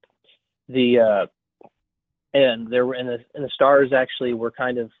the Stars actually were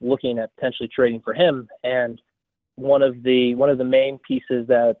kind of looking at potentially trading for him, and one of the main pieces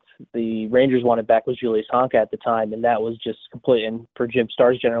that the Rangers wanted back was Julius Honka at the time, and that was just complete. And for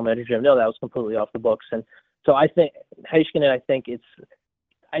Stars general manager Jim Nill, that was completely off the books. And so I think Heiskanen,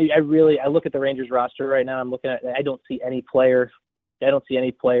 I look at the Rangers roster right now. I don't see any player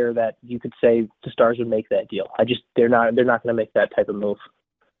that you could say the Stars would make that deal. They're not going to make that type of move.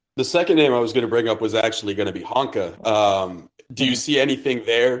 The second name I was going to bring up was actually going to be Honka. Do you see anything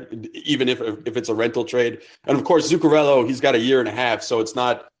there, even if it's a rental trade? And of course, Zuccarello, he's got a year and a half, so it's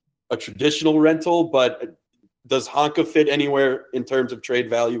not a traditional rental, but does Honka fit anywhere in terms of trade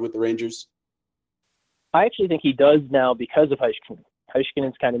value with the Rangers? I actually think he does now because of Heiskanen.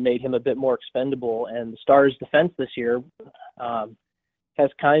 Heiskanen's kind of made him a bit more expendable, and the Stars' defense this year has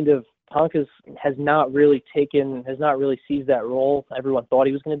not really seized that role everyone thought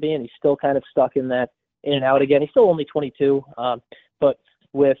he was going to be, and he's still kind of stuck in that in and out again. He's still only 22, but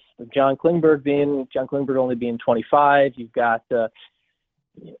with John Klingberg only being 25, you've got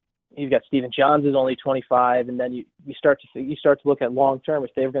Stephen Johns is only 25, and then you start to look at long term if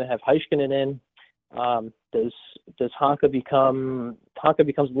they're going to have Heiskanen in. Does Honka becomes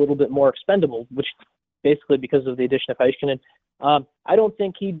a little bit more expendable, which basically because of the addition of Heiskanen. I don't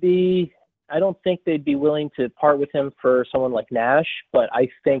think they'd be willing to part with him for someone like Nash, but I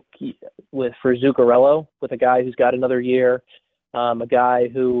think for Zuccarello, with a guy who's got another year, a guy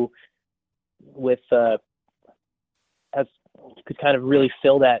who could kind of really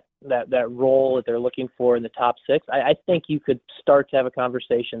fill that role that they're looking for in the top six. I think you could start to have a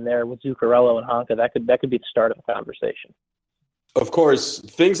conversation there with Zuccarello and Honka. That could be the start of a conversation. Of course,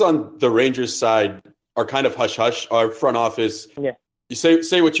 things on the Rangers side are kind of hush-hush. Our front office, yeah. You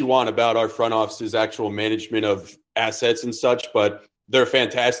say what you want about our front office's actual management of assets and such, but they're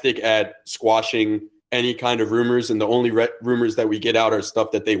fantastic at squashing any kind of rumors, and the only rumors that we get out are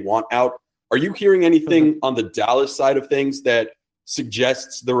stuff that they want out. Are you hearing anything on the Dallas side of things that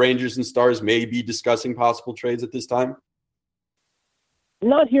suggests the Rangers and Stars may be discussing possible trades at this time?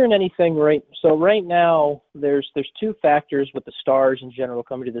 Not hearing anything right. So right now, there's two factors with the Stars in general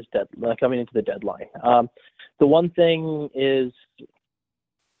coming into the deadline. The one thing is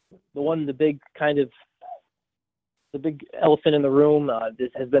the big elephant in the room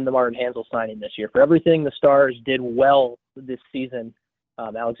has been the Martin Hanzal signing this year. For everything the Stars did well this season,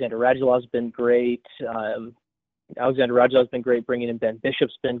 Alexander Radulov's been great. Bringing in Ben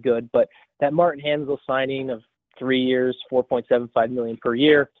Bishop's been good, but that Martin Hanzal signing of 3 years, $4.75 million per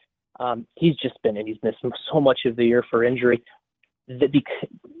year, he's missed so much of the year for injury.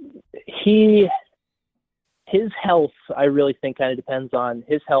 His health, I really think, kind of depends on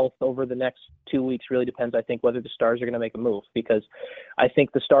his health over the next 2 weeks. Really depends, I think, whether the Stars are going to make a move, because I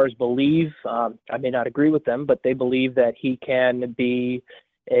think the Stars believe, I may not agree with them, but they believe that he can be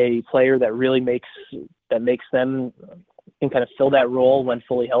a player that really makes them can kind of fill that role when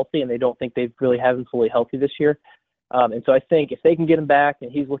fully healthy, and they don't think they've really have him fully healthy this year. And so I think if they can get him back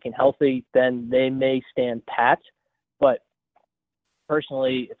and he's looking healthy, then they may stand pat. But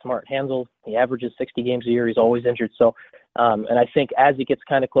personally, it's Martin Hanzal. He averages 60 games a year. He's always injured. So, and I think as it gets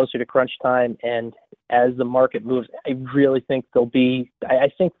kind of closer to crunch time and as the market moves, I really think there'll be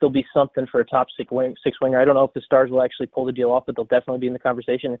something for a top six winger. I don't know if the Stars will actually pull the deal off, but they'll definitely be in the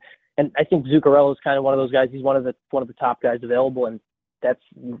conversation. And I think Zuccarello is kind of one of those guys. He's one of the top guys available, and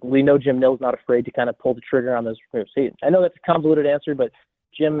we know Jim Nill's not afraid to kind of pull the trigger on those. I know that's a convoluted answer, but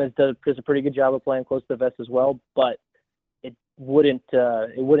does a pretty good job of playing close to the vest as well, but it wouldn't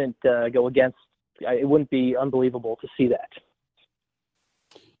go against. It wouldn't be unbelievable to see that.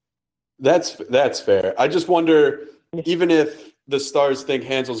 That's fair. I just wonder, even if the Stars think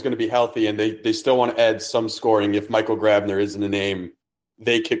Hansel's going to be healthy and they still want to add some scoring, if Michael Grabner isn't a name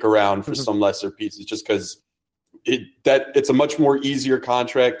they kick around for some lesser pieces, just because it's a much more easier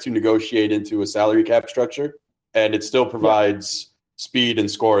contract to negotiate into a salary cap structure, and it still provides speed and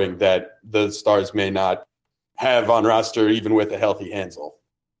scoring that the Stars may not have on roster even with a healthy Hansel.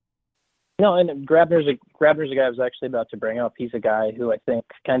 No, and Grabner's a guy I was actually about to bring up. He's a guy who I think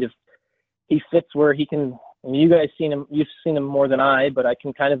kind of he fits where he can. I mean, you've seen him more than I, but I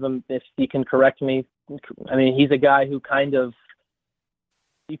can kind of, if you can correct me, I mean, he's a guy who kind of,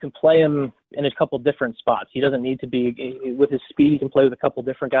 you can play him in a couple different spots. He doesn't need to be, with his speed, he can play with a couple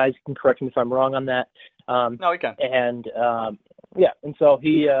different guys. You can correct me if I'm wrong on that. No, he can. And so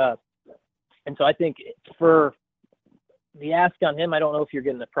I think for the ask on him, I don't know if you're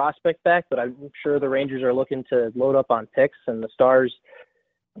getting the prospect back, but I'm sure the Rangers are looking to load up on picks, and the Stars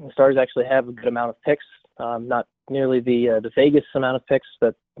actually have a good amount of picks. Not nearly the Vegas amount of picks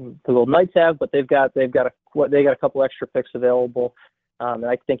that the Golden Knights have, but they got a couple extra picks available. And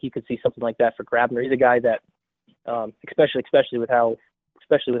I think you could see something like that for Grabner. He's a guy that, especially with how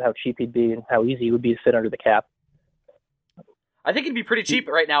cheap he'd be and how easy he would be to fit under the cap. I think he'd be pretty cheap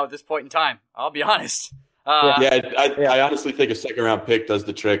right now at this point in time. I'll be honest. I honestly think a second-round pick does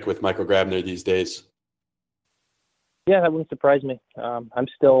the trick with Michael Grabner these days. Yeah, that wouldn't surprise me. I'm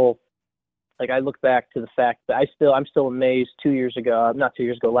still, I look back to the fact that I'm still amazed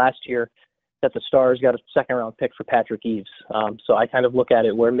last year, that the Stars got a second-round pick for Patrick Eaves. So I kind of look at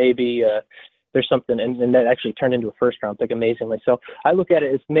it where maybe there's something, and that actually turned into a first-round pick, amazingly. So I look at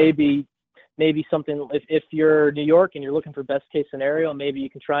it as maybe something, if you're New York and you're looking for best-case scenario, maybe you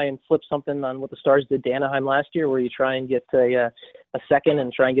can try and flip something on what the Stars did to Anaheim last year, where you try and get a second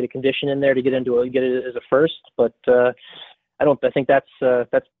and try and get a condition in there to get it as a first. But I think that's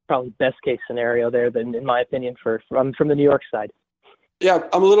probably best-case scenario there, in my opinion, from the New York side. Yeah,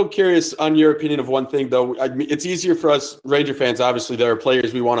 I'm a little curious on your opinion of one thing, though. I mean, it's easier for us Ranger fans. Obviously, there are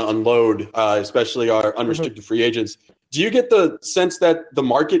players we want to unload, especially our unrestricted free agents. Do you get the sense that the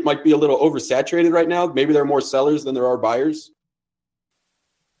market might be a little oversaturated right now? Maybe there are more sellers than there are buyers?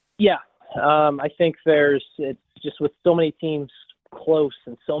 Yeah, I think it's just with so many teams close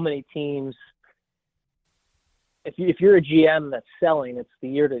and so many teams. If you're a GM that's selling, it's the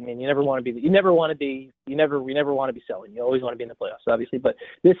year to. I mean, you never want to be selling. You always want to be in the playoffs, obviously. But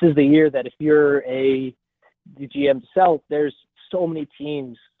this is the year that if you're the GM to sell, there's so many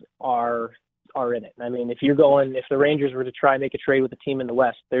teams are in it. I mean, if the Rangers were to try and make a trade with a team in the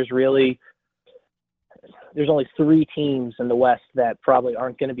West, there's only 3 teams in the West that probably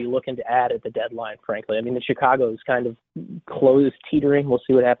aren't going to be looking to add at the deadline, frankly. I mean, the Chicago is kind of closed, teetering. We'll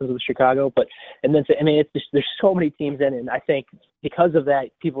see what happens with Chicago. It's just, there's so many teams in it. And I think because of that,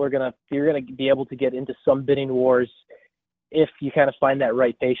 you're going to be able to get into some bidding wars if you kind of find that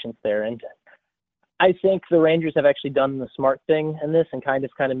right patience there. And I think the Rangers have actually done the smart thing in this and kind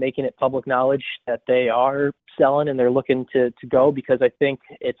of making it public knowledge that they are selling and they're looking to go, because I think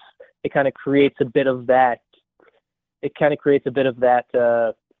it kind of creates a bit of that. It kind of creates a bit of that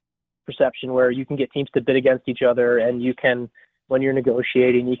perception where you can get teams to bid against each other, and you can, when you're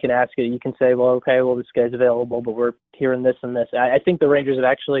negotiating, you can ask it. You can say, well, okay, this guy's available, but we're hearing this and this. I think the Rangers have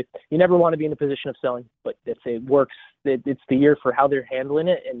actually. You never want to be in a position of selling, but it works. It's the year for how they're handling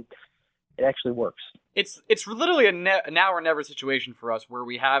it, and it actually works. It's literally a now or never situation for us, where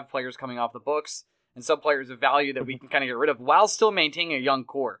we have players coming off the books and some players of value that we can kind of get rid of while still maintaining a young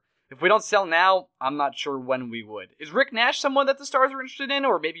core. If we don't sell now, I'm not sure when we would. Is Rick Nash someone that the Stars are interested in,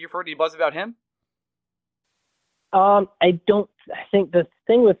 or maybe you've heard any buzz about him? I think the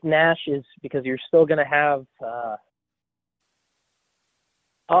thing with Nash is because you're still going to have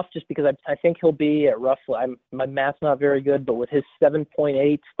off, just because I think he'll be at roughly, my math's not very good, but with his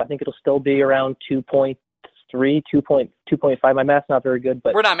 7.8, I think it'll still be around 2.3, 2.5. My math's not very good,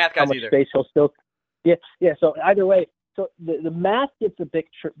 but we're not math guys how much either. Space he'll still, yeah. So either way, so the math gets a bit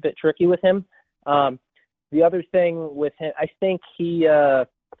tricky with him. The other thing with him, I think the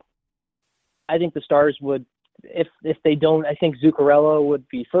Stars would, if they don't, I think Zuccarello would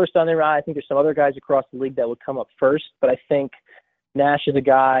be first on their eye. I think there's some other guys across the league that would come up first, but I think Nash is a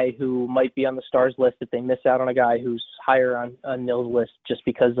guy who might be on the Stars list if they miss out on a guy who's higher on Nils' list, just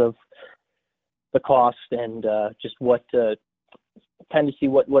because of the cost and just what kind of see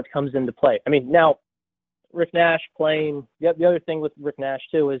what comes into play. I mean, now Rick Nash playing. The other thing with Rick Nash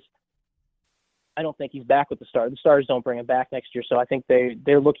too is I don't think he's back with the Stars. The Stars don't bring him back next year, so I think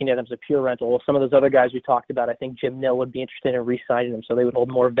they're looking at him as a pure rental. Some of those other guys we talked about, I think Jim Nill would be interested in re-signing him, so they would hold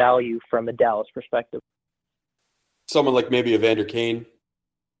more value from a Dallas perspective. Someone like maybe Evander Kane.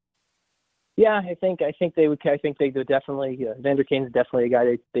 Yeah, I think they would. I think they would definitely. Evander Kane's definitely a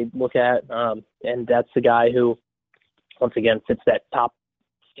guy they look at, and that's the guy who, once again, fits that top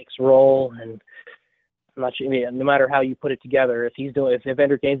six role. And I'm not sure. I mean, no matter how you put it together, if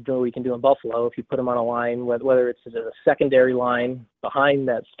Evander Kane's doing what he can do in Buffalo, if you put him on a line, whether it's a secondary line behind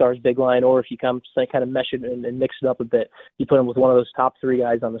that Stars big line, or if you kind of mesh it and mix it up a bit, you put him with one of those top three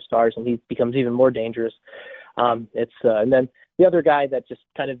guys on the Stars, and he becomes even more dangerous. And then the other guy that just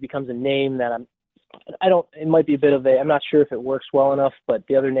kind of becomes a name that it might be a bit of I'm not sure if it works well enough, but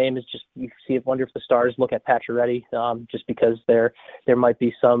the other name is just, wonder if the Stars look at Pacioretty, just because there might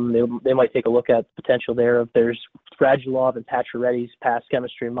be they might take a look at the potential there. If there's Radulov and Pacioretty's past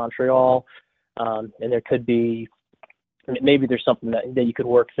chemistry in Montreal, and there could be, maybe there's something that you could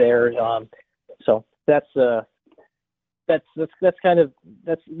work there. So that's the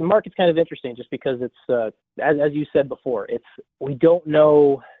market's kind of interesting, just because it's as you said before, we don't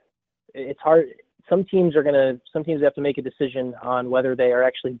know. It's hard. Some teams have to make a decision on whether they are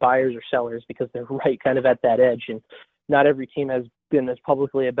actually buyers or sellers, because they're right kind of at that edge, and not every team has been as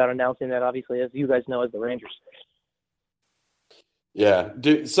publicly about announcing that, obviously, as you guys know, as the Rangers. Yeah.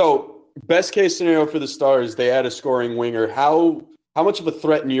 So best case scenario for the Stars, they add a scoring winger. How much of a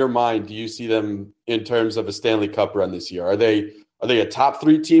threat in your mind do you see them in terms of a Stanley Cup run this year? Are they a top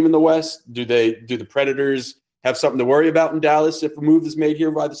three team in the West? Do the Predators have something to worry about in Dallas if a move is made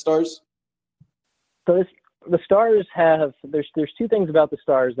here by the Stars? So the Stars have there's two things about the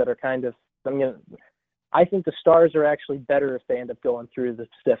Stars that are kind of I think the Stars are actually better if they end up going through the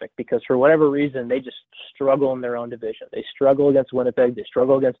Pacific, because for whatever reason they just struggle in their own division. They struggle against Winnipeg, they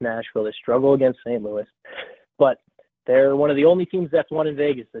struggle against Nashville, they struggle against St. Louis, but they're one of the only teams that's won in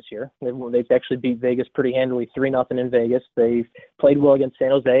Vegas this year. They've actually beat Vegas pretty handily, 3-0 in Vegas. They've played well against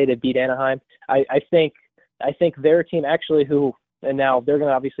San Jose. They beat Anaheim. I think their team actually and now they're going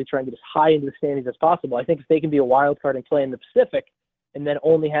to obviously try and get as high into the standings as possible. I think if they can be a wild card and play in the Pacific, and then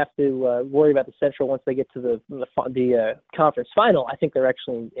only have to worry about the Central once they get to the conference final, I think they're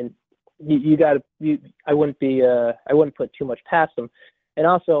actually in. I wouldn't put too much past them. And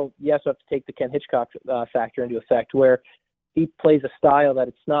also, you also have to take the Ken Hitchcock factor into effect, where he plays a style that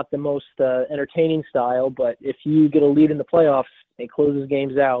it's not the most entertaining style, but if you get a lead in the playoffs, it closes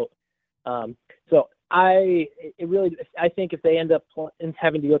games out. So I think if they end up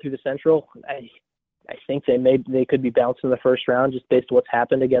having to go through the Central, I think they could be bounced in the first round just based on what's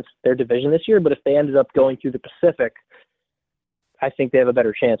happened against their division this year. But if they ended up going through the Pacific, I think they have a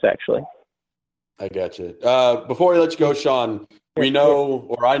better chance, actually. I got you. Before we let you go, Sean, we know,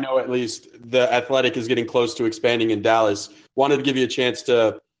 or I know at least, the Athletic is getting close to expanding in Dallas. Wanted to give you a chance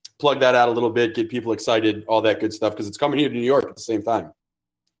to plug that out a little bit, get people excited, all that good stuff, because it's coming here to New York at the same time.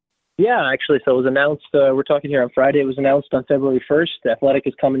 Yeah, actually, so it was announced, we're talking here on Friday, it was announced on February 1st. The Athletic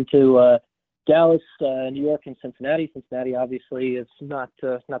is coming to Dallas, New York, and Cincinnati. Cincinnati, obviously, it's not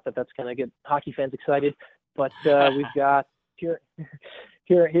that that's going to get hockey fans excited, but we've got here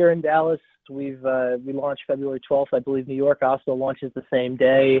in Dallas, we launched February 12th. I believe New York also launches the same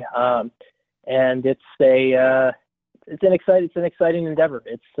day, and it's an exciting endeavor.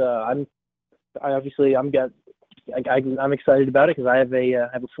 I'm excited about it because I have a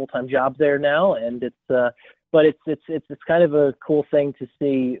full-time job there now, and but it's kind of a cool thing to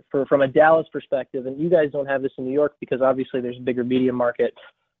see from a Dallas perspective. And you guys don't have this in New York because obviously there's a bigger media market,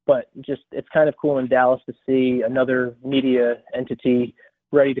 but just it's kind of cool in Dallas to see another media entity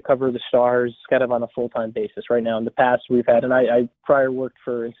ready to cover the Stars kind of on a full-time basis. Right now, in the past we've had, and I prior worked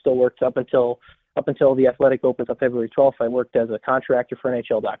for and still worked up until the Athletic opens up February 12th, I worked as a contractor for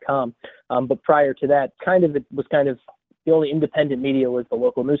NHL.com. But prior to that, it was the only independent media was the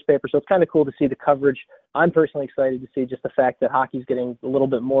local newspaper. So it's kind of cool to see the coverage. I'm personally excited to see just the fact that hockey's getting a little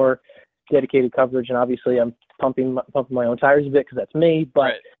bit more dedicated coverage. And obviously I'm pumping my own tires a bit because that's me, but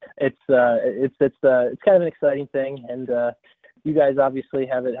right. It's kind of an exciting thing. And you guys obviously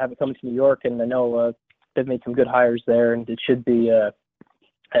have it coming to New York, and I know they've made some good hires there, and it should be, I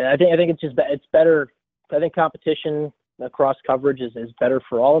think it's better. I think competition across coverage is better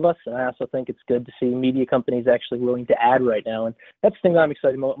for all of us, and I also think it's good to see media companies actually willing to add right now, and that's the thing that I'm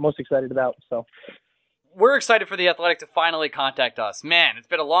most excited about. So we're excited for the Athletic to finally contact us. Man, it's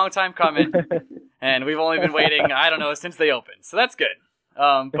been a long time coming, and we've only been waiting, since they opened. So that's good.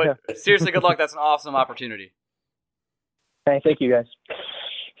 But seriously, good luck. That's an awesome opportunity. Thank you, guys.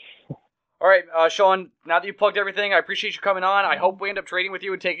 All right, Sean, now that you plugged everything, I appreciate you coming on. I hope we end up trading with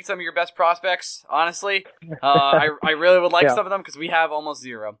you and taking some of your best prospects, honestly. I really would like some of them because we have almost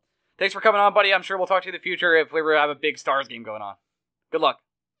zero. Thanks for coming on, buddy. I'm sure we'll talk to you in the future if we ever have a big Stars game going on. Good luck.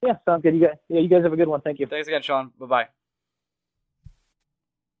 Yeah, sounds good. You guys have a good one. Thank you. Thanks again, Sean. Bye-bye.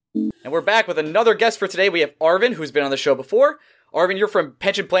 And we're back with another guest for today. We have Arvin, who's been on the show before. Arvin, you're from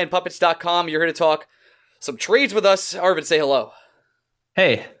pensionplanpuppets.com. You're here to talk some trades with us. Arvin, say hello.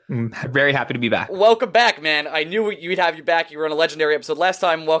 Hey, I'm very happy to be back. Welcome back, man. I knew you'd have you back. You were on a legendary episode last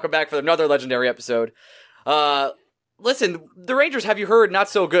time. Welcome back for another legendary episode. Listen, the Rangers, have you heard, not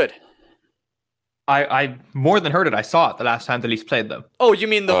so good. I more than heard it. I saw it the last time the Leafs played them. Oh, you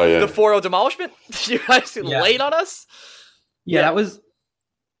mean the 4-0 demolishment? You guys laid on us? Yeah, that was...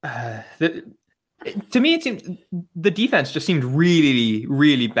 to me, it seemed the defense just seemed really,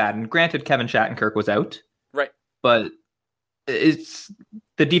 really bad. And granted, Kevin Shattenkirk was out. Right. But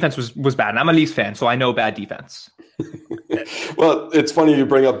the defense was bad. And I'm a Leafs fan, so I know bad defense. Well, it's funny you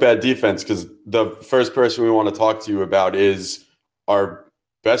bring up bad defense because the first person we want to talk to you about is our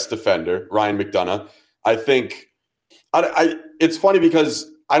best defender, Ryan McDonagh. I think it's funny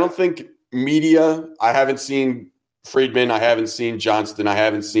because I don't think media, I haven't seen Friedman, I haven't seen Johnston, I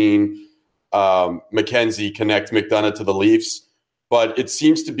haven't seen McKenzie connect McDonagh to the Leafs, but it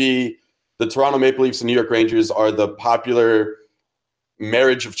seems to be the Toronto Maple Leafs and New York Rangers are the popular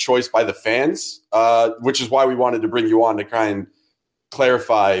marriage of choice by the fans, which is why we wanted to bring you on to try and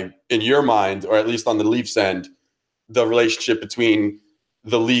clarify in your mind, or at least on the Leafs end, the relationship between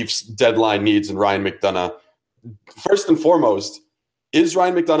the Leafs deadline needs and Ryan McDonagh. First and foremost, is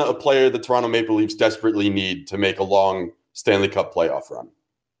Ryan McDonagh a player the Toronto Maple Leafs desperately need to make a long Stanley Cup playoff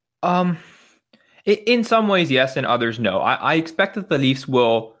run? In some ways, yes, and others, no. I expect that the Leafs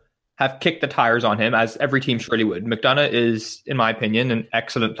will have kicked the tires on him, as every team surely would. McDonagh is, in my opinion, an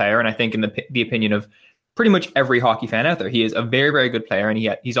excellent player, and I think in the opinion of pretty much every hockey fan out there, he is a very, very good player, and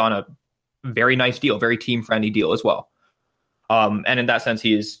he's on a very nice deal, very team-friendly deal as well. And in that sense,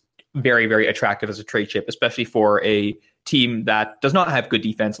 he is very, very attractive as a trade chip, especially for a team that does not have good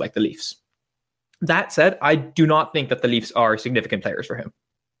defense like the Leafs. That said, I do not think that the Leafs are significant players for him.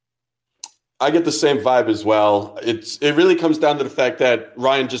 I get the same vibe as well. It really comes down to the fact that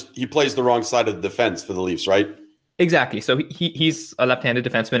Ryan he plays the wrong side of the defense for the Leafs, right? Exactly. So he's a left-handed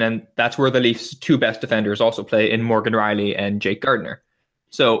defenseman, and that's where the Leafs' two best defenders also play in Morgan Rielly and Jake Gardiner.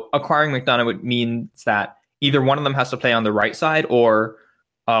 So acquiring McDonagh means that either one of them has to play on the right side, or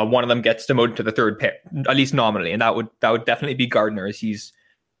one of them gets demoted to the third pair, at least nominally, and that would definitely be Gardiner, as he's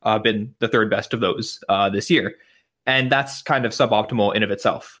been the third best of those this year, and that's kind of suboptimal in of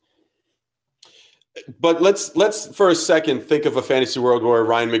itself. But let's for a second think of a fantasy world where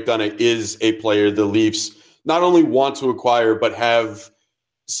Ryan McDonagh is a player the Leafs not only want to acquire but have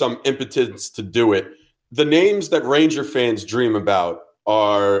some impotence to do it. The names that Ranger fans dream about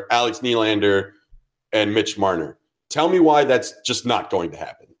are Alex Nylander and Mitch Marner. Tell me why that's just not going to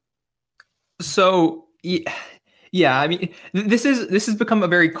happen. So, yeah, I mean, this has become a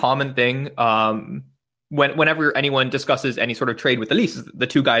very common thing. Whenever anyone discusses any sort of trade with the Leafs, the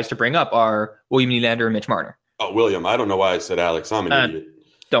two guys to bring up are William Nylander and Mitch Marner. Oh, William. I don't know why I said Alex. I'm an idiot.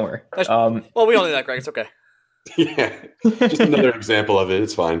 Don't worry. Well, we all knew that, Greg. It's okay. Yeah. Just another example of it.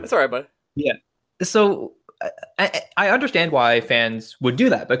 It's fine. It's all right, bud. Yeah. So I understand why fans would do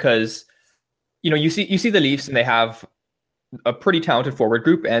that, because you see the Leafs and they have a pretty talented forward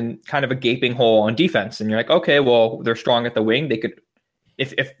group and kind of a gaping hole on defense, and you're like, okay, well, they're strong at the wing. They could,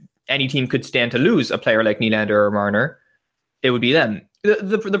 if any team could stand to lose a player like Nylander or Marner, it would be them.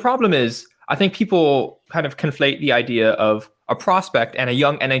 The problem is, I think people kind of conflate the idea of a prospect and a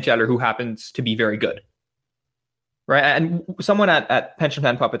young NHLer who happens to be very good. Right? And someone at Pension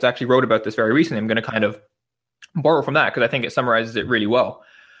Plan Puppets actually wrote about this very recently. I'm going to kind of borrow from that because I think it summarizes it really well.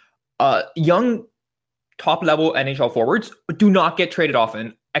 Young top-level NHL forwards do not get traded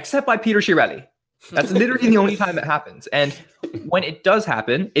often, except by Peter Chiarelli. That's literally the only time it happens. And when it does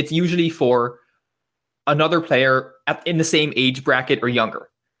happen, it's usually for another player in the same age bracket or younger.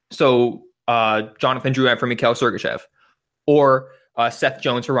 So Jonathan Drouin for Mikhail Sergachev, or Seth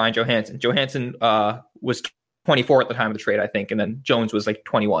Jones for Ryan Johansson. Johansson was 24 at the time of the trade, I think, and then Jones was like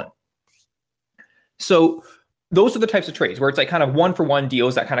 21. So those are the types of trades where it's like kind of one-for-one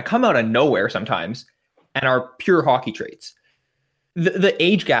deals that kind of come out of nowhere sometimes and are pure hockey trades. The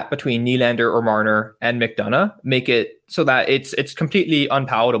age gap between Nylander or Marner and McDonagh make it so that it's completely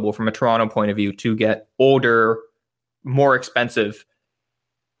unpalatable from a Toronto point of view to get older, more expensive,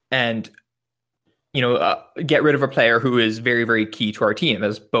 and get rid of a player who is very, very key to our team,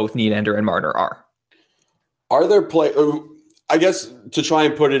 as both Nylander and Marner are. Are there I guess to try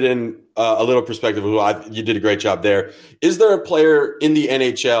and put it in a little perspective, you did a great job there. Is there a player in the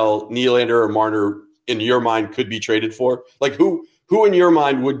NHL, Nylander or Marner, in your mind, could be traded for? Like who in your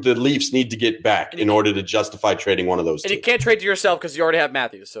mind would the Leafs need to get back in order to justify trading one of those two? And you can't trade to yourself because you already have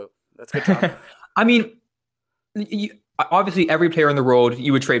Matthews, so that's good job. I mean, obviously every player in the world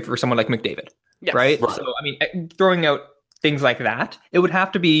you would trade for someone like McDavid, Yes. right? So, I mean, throwing out things like that, it would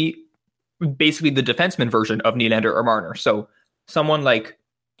have to be basically the defenseman version of Nylander or Marner. So someone like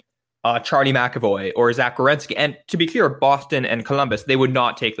Charlie McAvoy or Zach Werenski. And to be clear, Boston and Columbus, they would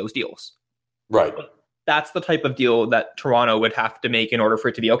not take those deals. Right. But that's the type of deal that Toronto would have to make in order for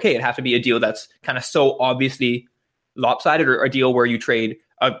it to be okay. It'd have to be a deal that's kind of so obviously lopsided, or a deal where you trade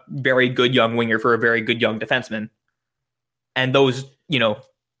a very good young winger for a very good young defenseman. And those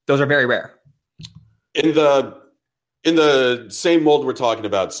are very rare. In the same mold we're talking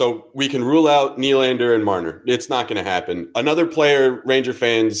about, so we can rule out Nylander and Marner. It's not going to happen. Another player Ranger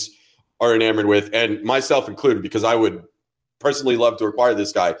fans are enamored with, and myself included, because I would personally love to acquire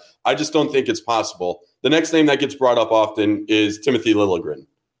this guy. I just don't think it's possible. The next name that gets brought up often is Timothy Liljegren.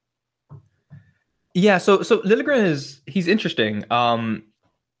 Yeah, so Liljegren he's interesting. I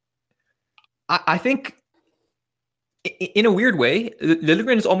think in a weird way,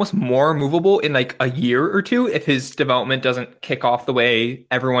 Liljegren is almost more movable in like a year or two if his development doesn't kick off the way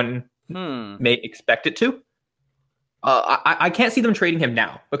everyone may expect it to. I can't see them trading him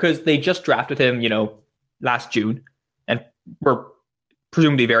now because they just drafted him, last June, and we're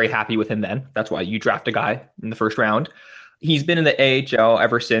presumably very happy with him then. That's why you draft a guy in the first round. He's been in the AHL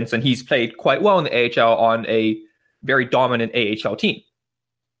ever since, and he's played quite well in the AHL on a very dominant AHL team.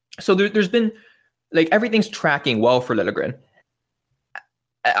 So there's been, like, everything's tracking well for Liljegren.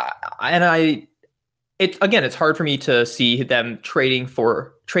 It's hard for me to see them trading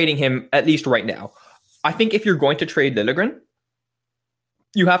him, at least right now. I think if you're going to trade Liljegren,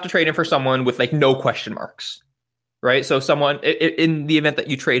 you have to trade him for someone with like no question marks, right? So someone in the event that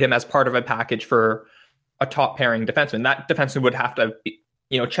you trade him as part of a package for a top pairing defenseman, that defenseman would have to,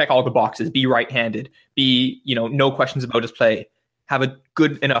 check all the boxes, be right-handed, be, no questions about his play, have a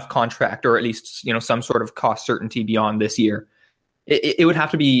good enough contract, or at least, some sort of cost certainty beyond this year. It would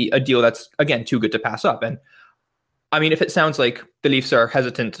have to be a deal that's, again, too good to pass up. And I mean, if it sounds like the Leafs are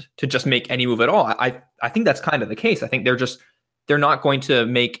hesitant to just make any move at all, I think that's kind of the case. I think they're not going to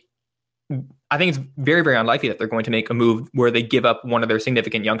make, I think it's very, very unlikely that they're going to make a move where they give up one of their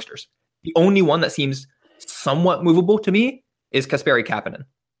significant youngsters. The only one that seems somewhat movable to me is Kasperi Kapanen.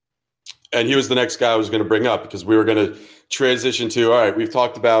 And he was the next guy I was going to bring up, because we were going to transition to, all right, we've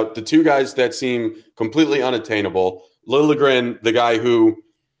talked about the two guys that seem completely unattainable. Liljegren, the guy who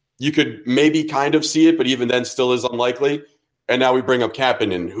you could maybe kind of see it, but even then still is unlikely. And now we bring up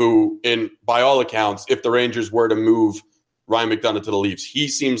Kapanen, who, by all accounts, if the Rangers were to move Ryan McDonagh to the Leafs, he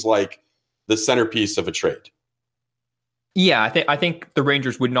seems like the centerpiece of a trade. Yeah, I think the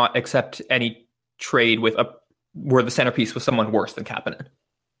Rangers would not accept any trade where the centerpiece was someone worse than Kapanen.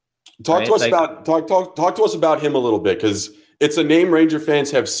 Talk to us about him a little bit, because it's a name Ranger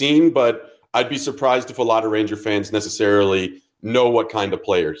fans have seen, but I'd be surprised if a lot of Ranger fans necessarily know what kind of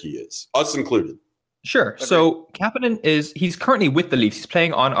player he is, us included. Sure. So Kapanen he's currently with the Leafs. He's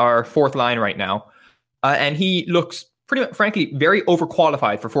playing on our fourth line right now, and he looks frankly very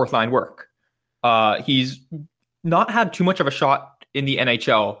overqualified for fourth line work. He's not had too much of a shot in the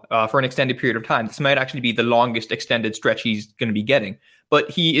NHL for an extended period of time. This might actually be the longest extended stretch he's going to be getting. But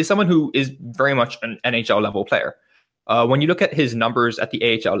he is someone who is very much an NHL level player. When you look at his numbers at the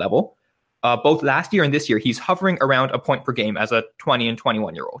AHL level, both last year and this year, he's hovering around a point per game as a 20 and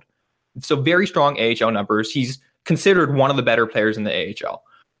 21-year-old. So very strong AHL numbers. He's considered one of the better players in the AHL.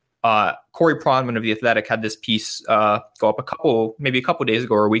 Corey Pronman of The Athletic had this piece go up a couple days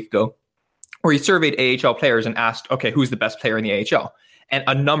ago or a week ago, where he surveyed AHL players and asked, okay, who's the best player in the AHL? And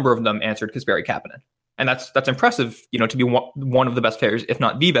a number of them answered Kasperi Kapanen. And that's impressive, to be one of the best players, if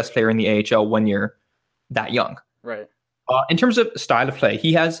not the best player in the AHL when you're that young. Right. In terms of style of play,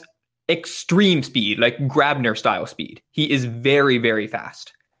 he has extreme speed, like Grabner style speed. He is very, very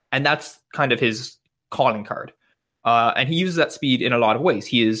fast. And that's kind of his calling card. And he uses that speed in a lot of ways.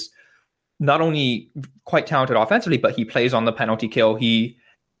 He is not only quite talented offensively, but he plays on the penalty kill. He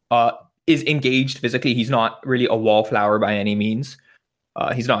is engaged physically. He's not really a wallflower by any means.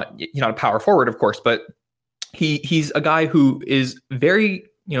 He's not a power forward, of course, but he's a guy who is very,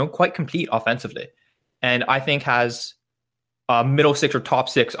 quite complete offensively. And I think has middle six or top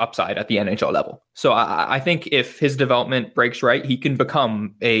six upside at the NHL level. So I think if his development breaks right, he can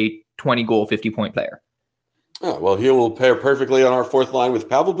become a 20-goal, 50-point player. Oh, well, he will pair perfectly on our fourth line with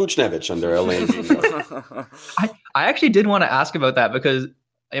Pavel Buchnevich under Elaine. I actually did want to ask about that because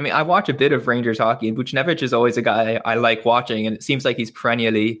I mean I watch a bit of Rangers hockey, and Buchnevich is always a guy I like watching, and it seems like he's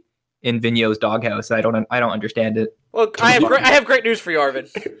perennially in Vigneault's doghouse. I don't understand it. Well, I have great news for you, Arvin.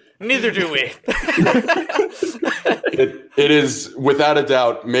 Neither do we. It is without a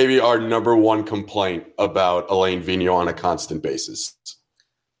doubt maybe our number one complaint about Alain Vigneault on a constant basis.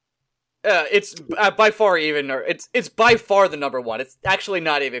 It's by far it's by far the number one. It's actually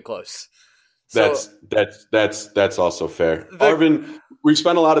not even close. So, that's also fair. Arvin, we've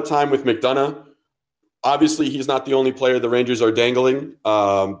spent a lot of time with McDonough. Obviously, he's not the only player the Rangers are dangling.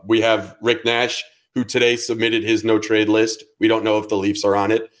 We have Rick Nash, who today submitted his no-trade list. We don't know if the Leafs are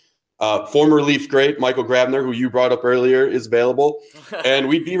on it. Former Leaf great Michael Grabner, who you brought up earlier, is available. And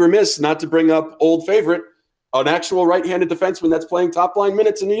we'd be remiss not to bring up old favorite, an actual right-handed defenseman that's playing top-line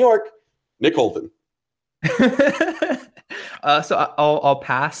minutes in New York, Nick Holden. So I'll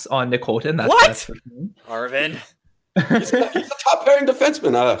pass on Nick Holden. That's Arvin. He's a top-pairing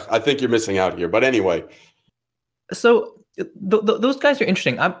defenseman. I think you're missing out here. But anyway. So those guys are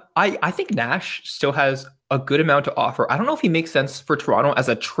interesting. I think Nash still has a good amount to offer. I don't know if he makes sense for Toronto as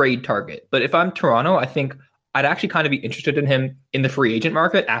a trade target. But if I'm Toronto, I think I'd actually kind of be interested in him in the free agent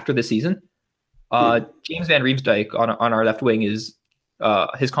market after the season. James Van Riemsdyk on our left wing is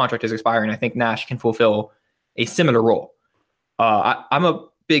his contract is expiring. I think Nash can fulfill a similar role. I'm a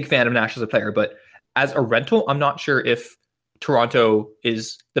big fan of Nash as a player, but as a rental, I'm not sure if Toronto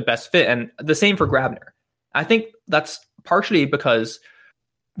is the best fit. And the same for Grabner. I think that's partially because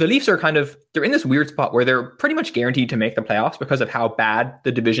the Leafs are they're in this weird spot where they're pretty much guaranteed to make the playoffs because of how bad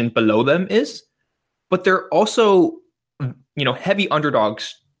the division below them is. But they're also, heavy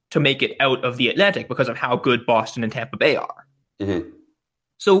underdogs to make it out of the Atlantic because of how good Boston and Tampa Bay are. Mm-hmm.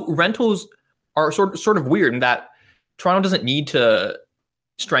 So rentals are sort of weird in that Toronto doesn't need to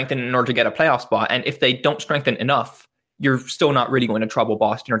strengthen in order to get a playoff spot. And if they don't strengthen enough, you're still not really going to trouble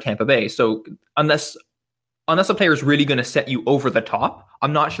Boston or Tampa Bay. So unless a player is really going to set you over the top,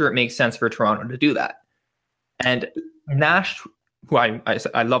 I'm not sure it makes sense for Toronto to do that. And Nash, who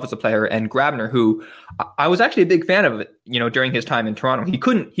I love as a player, and Grabner, who I was actually a big fan of, during his time in Toronto. He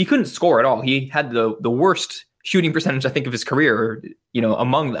couldn't score at all. He had the worst shooting percentage, I think, of his career,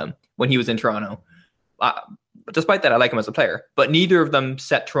 among them when he was in Toronto. But despite that, I like him as a player. But neither of them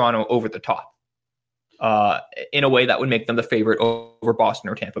set Toronto over the top in a way that would make them the favorite over Boston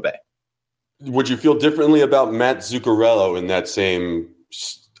or Tampa Bay. Would you feel differently about Matt Zuccarello in that same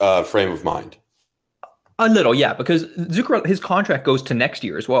frame of mind? A little, yeah, because Zuccarello, his contract goes to next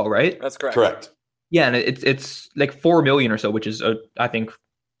year as well, right? That's correct. Correct. Yeah, and it's like $4 million or so, which is I think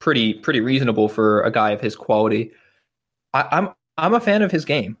pretty reasonable for a guy of his quality. I'm a fan of his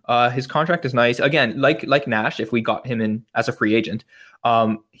game. His contract is nice. Again, like Nash, if we got him in as a free agent,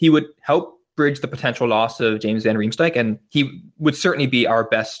 he would help bridge the potential loss of James Van Riemsdyk, and he would certainly be our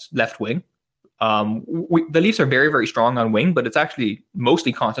best left wing. The Leafs are very, very strong on wing, but it's actually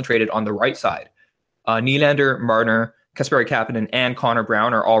mostly concentrated on the right side. Nylander, Marner, Kasperi Kapanen, and Connor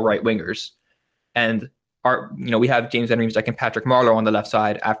Brown are all right wingers. And we have James Van Riemsdyk and Patrick Marleau on the left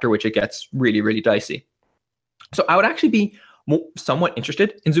side, after which it gets really, really dicey. So I would actually be somewhat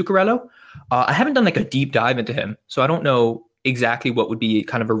interested in Zuccarello. I haven't done like a deep dive into him, so I don't know exactly what would be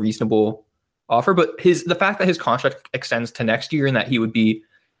kind of a reasonable offer. But the fact that his contract extends to next year and that he would be,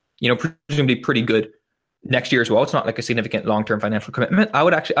 presumably pretty good next year as well. It's not like a significant long-term financial commitment.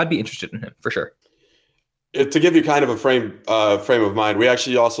 I'd be interested in him for sure. To give you kind of a frame of mind, we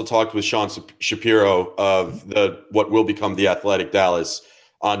actually also talked with Sean Shapiro of what will become the Athletic Dallas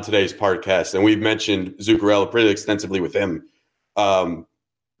on today's podcast, and we've mentioned Zuccarello pretty extensively with him.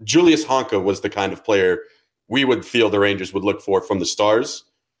 Julius Honka was the kind of player we would feel the Rangers would look for from the Stars.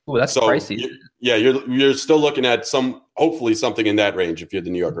 Oh, that's pricey. You're still looking at hopefully something in that range if you're the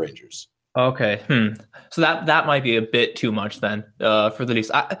New York Rangers. Okay. So that might be a bit too much then for the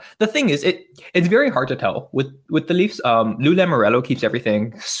Leafs. The thing is, it's very hard to tell with the Leafs. Lou Lamoriello keeps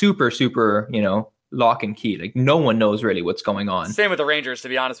everything super, super, lock and key. Like no one knows really what's going on. Same with the Rangers, to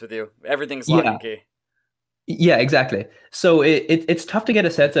be honest with you. Everything's lock and key. Yeah, exactly. So it's tough to get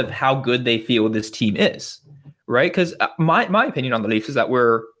a sense of how good they feel this team is, right? Because my opinion on the Leafs is that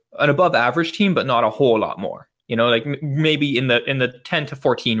we're an above average team, but not a whole lot more. Like maybe in the 10 to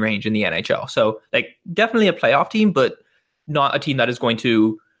 14 range in the NHL. So like definitely a playoff team, but not a team that is going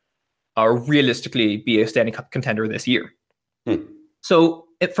to realistically be a Stanley Cup contender this year. So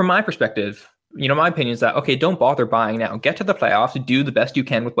from my perspective, my opinion is that, okay, don't bother buying now. Get to the playoffs, do the best you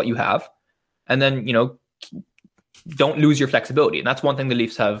can with what you have. And then, don't lose your flexibility. And that's one thing the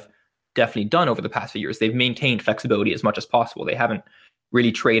Leafs have definitely done over the past few years. They've maintained flexibility as much as possible. They haven't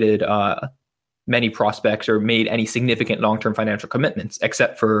really traded many prospects or made any significant long-term financial commitments,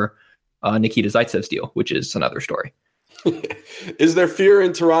 except for Nikita Zaitsev's deal, which is another story. Is there fear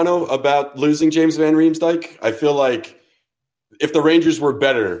in Toronto about losing James Van Riemsdyk? I feel like if the Rangers were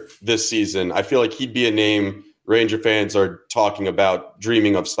better this season, I feel like he'd be a name Ranger fans are talking about,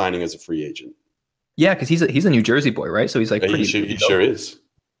 dreaming of signing as a free agent. Yeah, because he's a New Jersey boy, right? So he's like he sure is.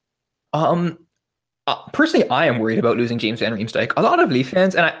 Personally, I am worried about losing James Van Riemsdyk. A lot of Leaf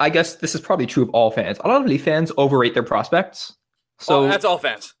fans, and I guess this is probably true of all fans, a lot of Leaf fans overrate their prospects. So that's all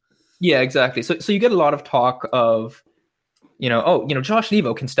fans. Yeah, exactly. So you get a lot of talk of, Josh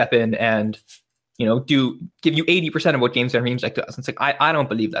Levo can step in and, give you 80% of what James Van Riemsdyk does. It's like, I don't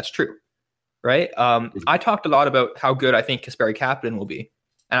believe that's true, right? I talked a lot about how good I think Kasperi Kapanen will be,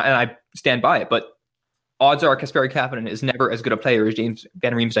 and I stand by it, but odds are Kasperi Kapanen is never as good a player as James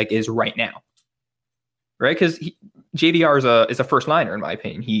Van Riemsdyk is right now. Right, because JVR is a first liner in my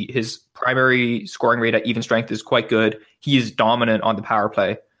opinion. His primary scoring rate at even strength is quite good. He is dominant on the power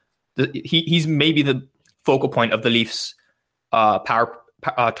play. He's maybe the focal point of the Leafs' top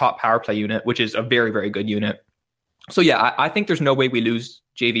power play unit, which is a very, very good unit. So yeah, I think there's no way we lose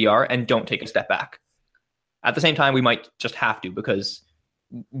JVR and don't take a step back. At the same time, we might just have to, because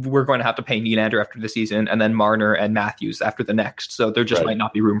we're going to have to pay Nylander after the season, and then Marner and Matthews after the next. So there just might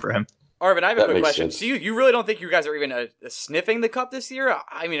not be room for him. Arvin, I have a quick question. So you really don't think you guys are even sniffing the cup this year?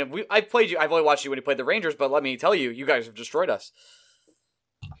 I mean, I've played you. I've only watched you when you played the Rangers, but let me tell you, you guys have destroyed us.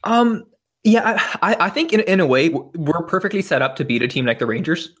 Yeah, I think in a way we're perfectly set up to beat a team like the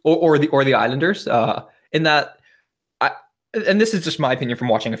Rangers or the Islanders. In that, and this is just my opinion from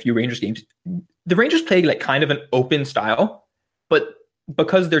watching a few Rangers games. The Rangers play like kind of an open style, but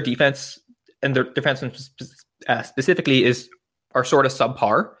because their defense and their defensemen specifically are sort of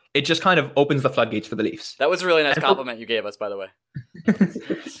subpar, it just kind of opens the floodgates for the Leafs. That was a really nice compliment you gave us, by the way.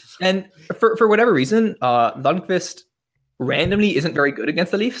 And for whatever reason, Lundqvist randomly isn't very good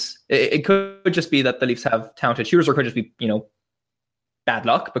against the Leafs. It could just be that the Leafs have talented shooters, or it could just be, bad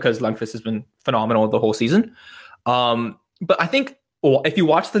luck, because Lundqvist has been phenomenal the whole season. But I think if you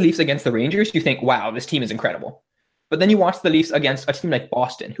watch the Leafs against the Rangers, you think, wow, this team is incredible. But then you watch the Leafs against a team like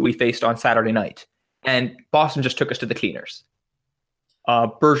Boston, who we faced on Saturday night, and Boston just took us to the cleaners.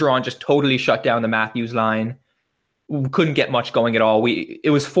 Bergeron just totally shut down the Matthews line. We couldn't get much going at all.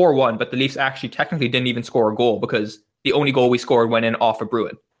 It was 4-1, but the Leafs actually technically didn't even score a goal, because the only goal we scored went in off a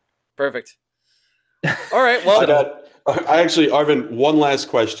Bruin. Perfect. All right. Well, Arvin, one last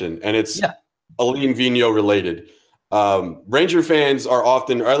question, and it's Alain Vigneault related. Ranger fans are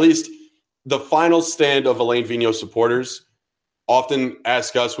often, or at least the final stand of Alain Vigneault supporters, often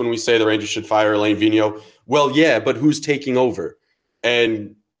ask us when we say the Rangers should fire Alain Vigneault, well, yeah, but who's taking over?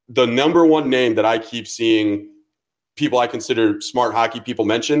 And the number one name that I keep seeing people I consider smart hockey people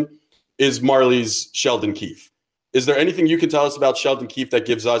mention is Marlies Sheldon Keefe. Is there anything you can tell us about Sheldon Keefe that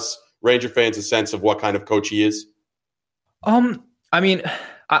gives us Ranger fans a sense of what kind of coach he is? I mean,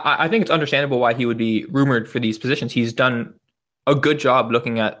 I think it's understandable why he would be rumored for these positions. He's done a good job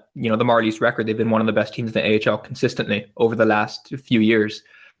looking at, the Marlies record. They've been one of the best teams in the AHL consistently over the last few years.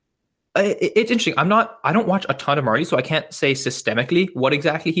 It's interesting. I don't watch a ton of Marlies, so I can't say systemically what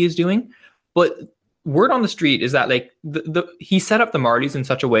exactly he is doing. But word on the street is that he set up the Marlies in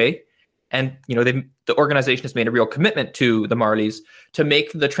such a way, and the organization has made a real commitment to the Marlies to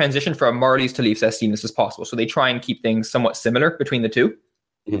make the transition from Marlies to Leafs as seamless as possible. So they try and keep things somewhat similar between the two.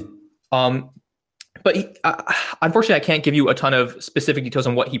 Mm-hmm. But unfortunately, I can't give you a ton of specific details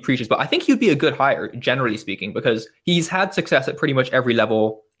on what he preaches, but I think he'd be a good hire, generally speaking, because he's had success at pretty much every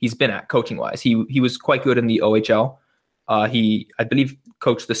level he's been at, coaching-wise. He was quite good in the OHL. He, I believe,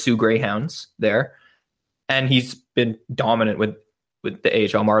 coached the Sioux Greyhounds there, and he's been dominant with the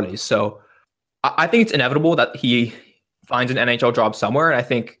AHL Marlies. So I think it's inevitable that he finds an NHL job somewhere, and I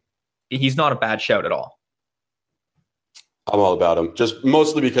think he's not a bad shout at all. I'm all about him, just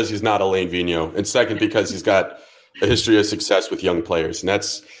mostly because he's not Alain Vigneault, and second because he's got a history of success with young players, and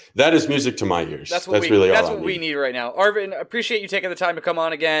that is music to my ears. That's what we need right now. Arvin, appreciate you taking the time to come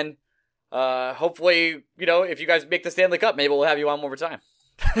on again. Hopefully, if you guys make the Stanley Cup, maybe we'll have you on one more time.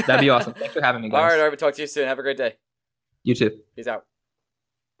 That'd be awesome. Thanks for having me, guys. All right, Arvin, talk to you soon. Have a great day. You too. Peace out.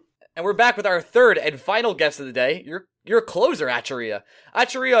 And we're back with our third and final guest of the day. Your closer, Acharia.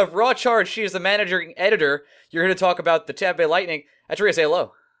 Acharia of Raw Charge. She is the managing editor. You're here to talk about the Tampa Bay Lightning. Acharia, say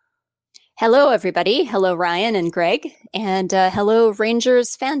hello. Hello, everybody. Hello, Ryan and Greg. And hello,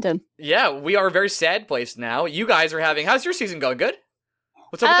 Rangers fandom. Yeah, we are a very sad place now. You guys are having... How's your season going? Good?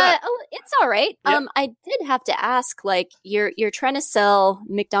 What's up with that? Oh, it's all right. Yeah. I did have to ask, you're trying to sell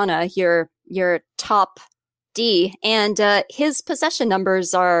McDonough, your top D, and his possession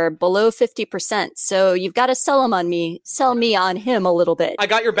numbers are below 50%. So you've got to sell me on him a little bit. I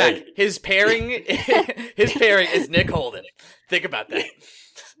got your back. Hey. His pairing is Nick Holden. Think about that.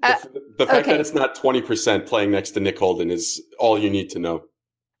 The fact okay. that it's not 20% playing next to Nick Holden is all you need to know.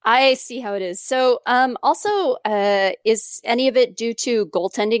 I see how it is. So, also, is any of it due to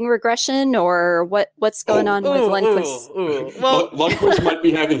goaltending regression, or what's going on with Lundqvist? Well, Lundqvist might be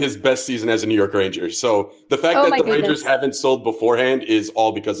having his best season as a New York Ranger. So the fact Oh that my the goodness. Rangers haven't sold beforehand is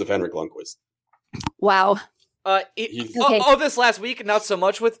all because of Henrik Lundqvist. Wow. This last week, not so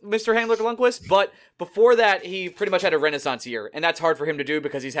much with Mr. Henrik Lundqvist, but before that, he pretty much had a renaissance year, and that's hard for him to do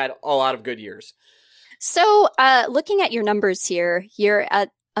because he's had a lot of good years. So, looking at your numbers here, you're at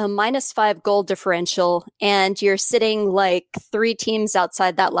a -5 goal differential, and you're sitting like 3 teams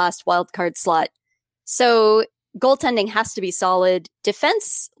outside that last wildcard slot. So goaltending has to be solid.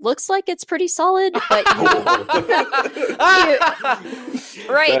 Defense looks like it's pretty solid, but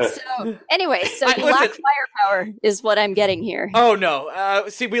right. So anyway, you lack firepower is what I'm getting here. Oh no!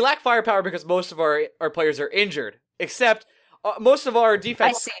 See, we lack firepower because most of our players are injured. Except most of our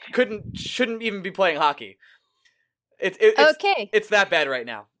defense shouldn't even be playing hockey. It's okay. It's that bad right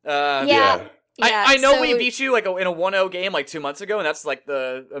now. Yeah. I know we beat you like in a 1-0 game like 2 months ago, and that's like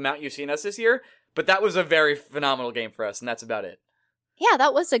the amount you've seen us this year. But that was a very phenomenal game for us, and that's about it. Yeah,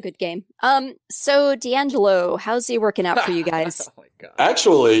 that was a good game. So D'Angelo, how's he working out for you guys? Oh my god!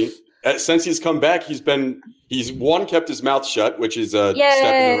 Actually, since he's come back, he's kept his mouth shut, which is a Yay!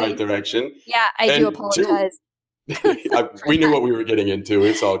 step in the right direction. Yeah, I do apologize. We knew what we were getting into.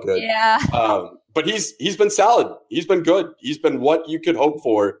 It's all good. Yeah. But he's been solid. He's been good. He's been what you could hope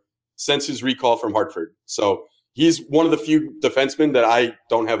for since his recall from Hartford. So he's one of the few defensemen that I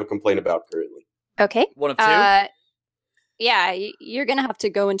don't have a complaint about currently. Okay. One of two? Yeah, you're going to have to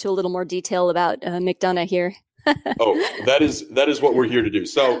go into a little more detail about McDonough here. That is what we're here to do.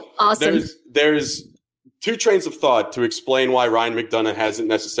 So awesome. There's 2 trains of thought to explain why Ryan McDonough hasn't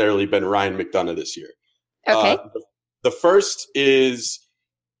necessarily been Ryan McDonough this year. Okay. The first is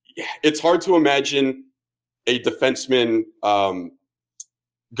it's hard to imagine a defenseman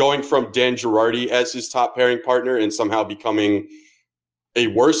going from Dan Girardi as his top pairing partner and somehow becoming a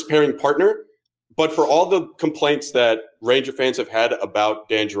worse pairing partner. But for all the complaints that Ranger fans have had about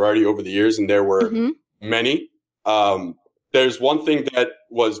Dan Girardi over the years, and there were many, there's one thing that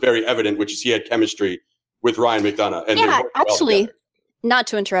was very evident, which is he had chemistry with Ryan McDonough. And yeah, well actually, together. not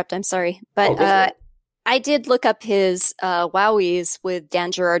to interrupt, I'm sorry, but I did look up his wowies with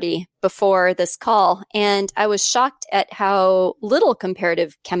Dan Girardi before this call, and I was shocked at how little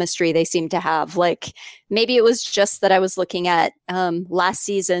comparative chemistry they seemed to have. Like, maybe it was just that I was looking at last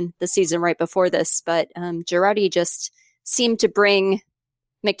season, the season right before this, but Girardi just seemed to bring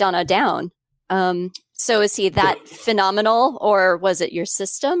McDonough down. So is he that phenomenal, or was it your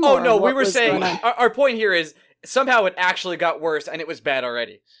system? Oh, no, we were saying, our point here is somehow it actually got worse, and it was bad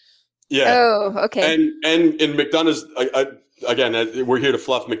already. Yeah. Oh, okay. And in McDonough's, again, we're here to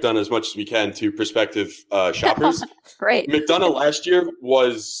fluff McDonough as much as we can to prospective shoppers. Right. McDonough last year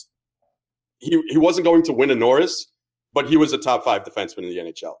he wasn't going to win a Norris, but he was a top 5 defenseman in the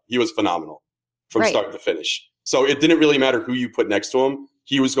NHL. He was phenomenal from start to finish. So it didn't really matter who you put next to him.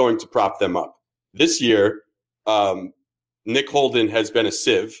 He was going to prop them up. This year, Nick Holden has been a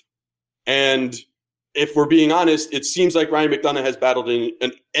sieve, and if we're being honest, it seems like Ryan McDonough has battled an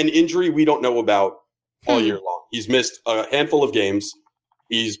injury we don't know about all year long. He's missed a handful of games.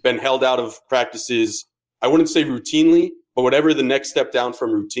 He's been held out of practices. I wouldn't say routinely, but whatever the next step down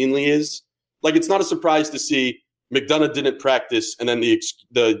from routinely is. Like, it's not a surprise to see McDonough didn't practice, and then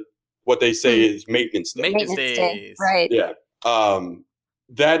the what they say is maintenance day. Maintenance days. Right. Yeah.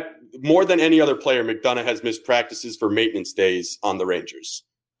 That more than any other player, McDonough has missed practices for maintenance days on the Rangers.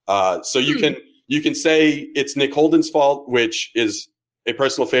 So you can say it's Nick Holden's fault, which is a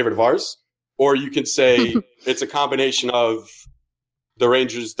personal favorite of ours, or you can say it's a combination of the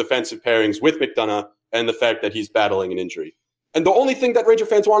Rangers' defensive pairings with McDonough and the fact that he's battling an injury. And the only thing that Ranger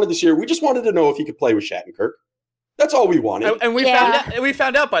fans wanted this year, we just wanted to know if he could play with Shattenkirk. That's all we wanted. And we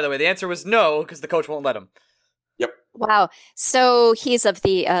found out, by the way, the answer was no, because the coach won't let him. Yep. Wow. So he's of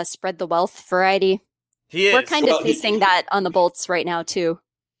the spread the wealth variety. He is. We're kind of facing that on the Bolts right now, too.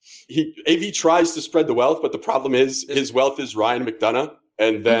 He tries to spread the wealth, but the problem is his wealth is Ryan McDonough,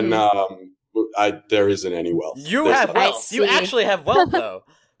 and then there isn't any wealth. You have wealth. You actually have wealth, though.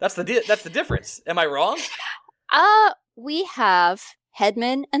 That's the difference. Am I wrong? We have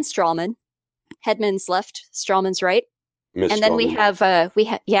Hedman and Strawman. Hedman's left, Strawman's right. Miss and then Strawman. we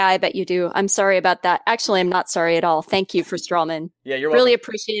have yeah, I bet you do. I'm sorry about that. Actually, I'm not sorry at all. Thank you for Strawman. Yeah, you're welcome. Really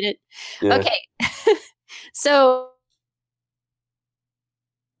appreciate it. Yeah. Okay. So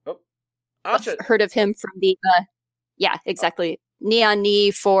I've heard of him from the yeah, exactly. Knee on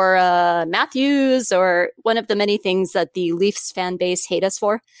knee for Matthews, or one of the many things that the Leafs fan base hate us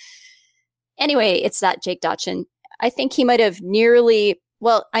for. Anyway, it's that Jake Dotchin. I think he might have nearly,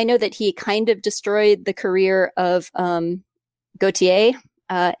 well, I know that he kind of destroyed the career of Gauthier,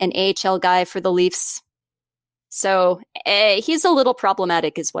 an AHL guy for the Leafs. So he's a little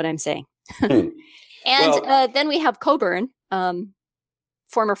problematic is what I'm saying. And then we have Coburn,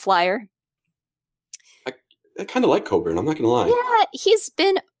 former Flyer. I kind of like Coburn. I'm not going to lie. Yeah, he's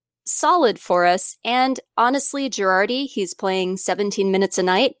been solid for us. And honestly, Girardi, he's playing 17 minutes a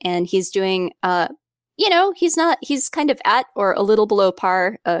night, and he's doing, he's kind of at or a little below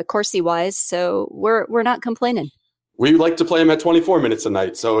par, Corsi wise. So we're not complaining. We like to play him at 24 minutes a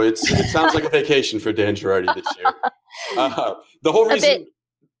night, so it sounds like a vacation for Dan Girardi this year. The whole reason.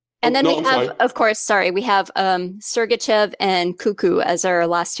 And then of course, we have Sergachev and Cuckoo as our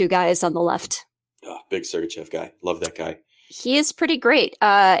last two guys on the left. Oh, big Sergachev guy. Love that guy. He is pretty great.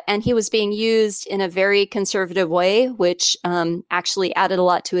 And he was being used in a very conservative way, which actually added a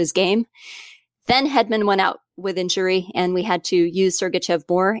lot to his game. Then Hedman went out with injury, and we had to use Sergachev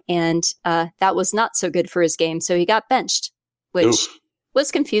more, and that was not so good for his game. So he got benched, which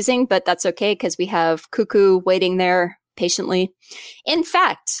was confusing, but that's okay because we have Cuckoo waiting there patiently. In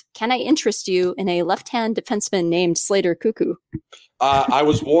fact, can I interest you in a left-hand defenseman named Slater Cuckoo? I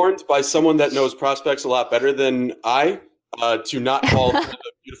was warned by someone that knows prospects a lot better than I to not call the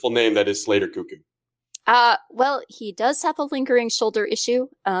beautiful name that is Slater Cuckoo. Well, he does have a lingering shoulder issue,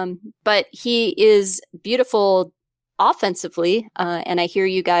 but he is beautiful offensively, and I hear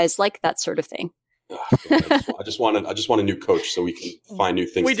you guys like that sort of thing. I just want a new coach so we can find new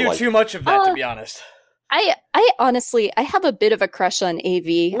things. We do too much of that, to be honest. I honestly, I have a bit of a crush on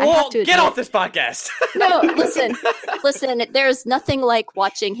AV. Whoa, I have to admit. Get off this podcast. No, listen. There's nothing like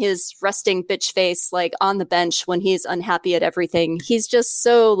watching his resting bitch face like on the bench when he's unhappy at everything. He's just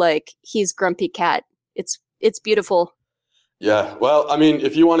so he's grumpy cat. It's beautiful. Yeah. Well, I mean,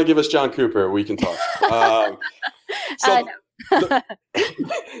 if you want to give us John Cooper, we can talk. The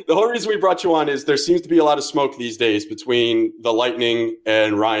whole reason we brought you on is there seems to be a lot of smoke these days between the Lightning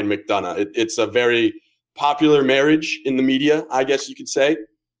and Ryan McDonough. It's a very popular marriage in the media, I guess you could say.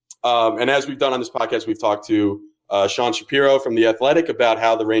 And as we've done on this podcast, we've talked to Sean Shapiro from The Athletic about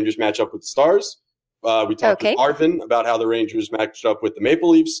how the Rangers match up with the Stars. We talked to Arvin about how the Rangers matched up with the Maple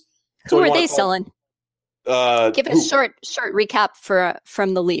Leafs. Who are they selling? Give a short recap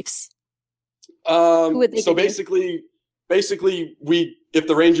from the Leafs. So basically, if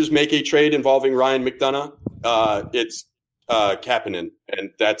the Rangers make a trade involving Ryan McDonough, it's Kapanen,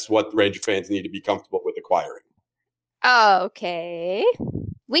 and that's what Ranger fans need to be comfortable with acquiring. Okay,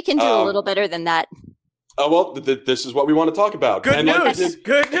 we can do a little better than that. Well, this is what we want to talk about. Good news.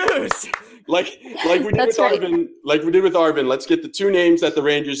 Good news. Like we did with Arvin. Like we did with Arvin. Let's get the two names that the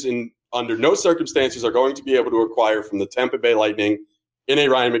Rangers under no circumstances are going to be able to acquire from the Tampa Bay Lightning in a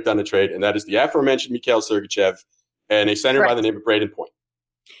Ryan McDonough trade, and that is the aforementioned Mikhail Sergachev and a center by the name of Braden Point.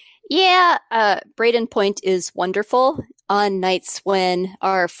 Yeah, Braden Point is wonderful on nights when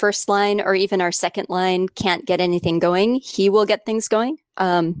our first line or even our second line can't get anything going. He will get things going.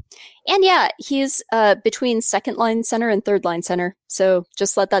 And yeah, he's between second line center and third line center. So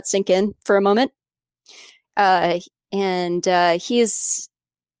just let that sink in for a moment. And he's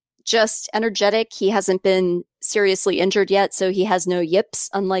just energetic. He hasn't been seriously injured yet, so he has no yips,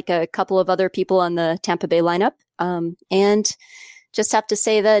 unlike a couple of other people on the Tampa Bay lineup. And just have to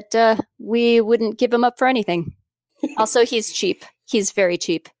say that we wouldn't give him up for anything. Also, he's cheap. He's very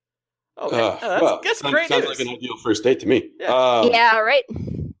cheap. Okay, that's great sounds news. like an ideal first date to me. Yeah, right.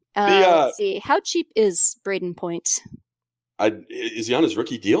 Let's see. How cheap is Braden Point? Is he on his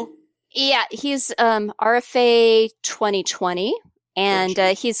rookie deal? Yeah, he's RFA 2020. And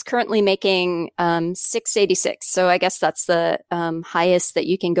he's currently making $686. So I guess that's the highest that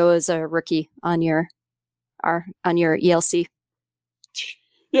you can go as a rookie on your ELC.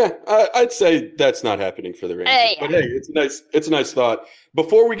 Yeah, I'd say that's not happening for the Rangers. Yeah. But hey, it's a nice thought.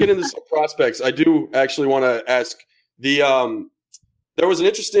 Before we get into some prospects, I do actually want to ask there was an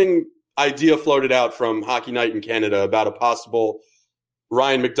interesting idea floated out from Hockey Night in Canada about a possible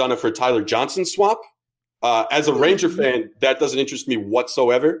Ryan McDonough for Tyler Johnson swap. As a Ranger fan, that doesn't interest me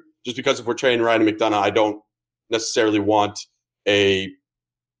whatsoever. Just because if we're trading Ryan McDonough, I don't necessarily want a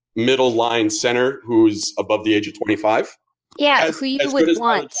middle line center who's above the age of 25. Yeah, who you would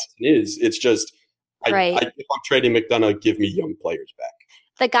want. It's just, if I'm trading McDonough, give me young players back.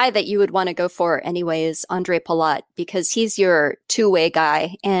 the guy that you would want to go for anyway is Andre Palat, because he's your two-way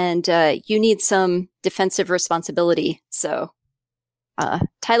guy, and you need some defensive responsibility. So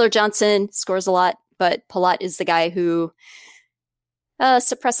Tyler Johnson scores a lot, but Palat is the guy who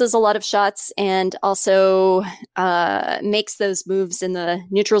suppresses a lot of shots and also makes those moves in the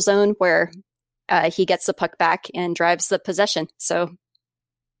neutral zone where he gets the puck back and drives the possession. So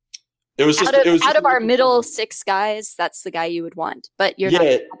it was just out of our middle six guys, that's the guy you would want, but you're not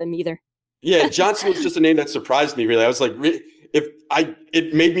going to have him either. Yeah, Johnson was just a name that surprised me. Really, I was like,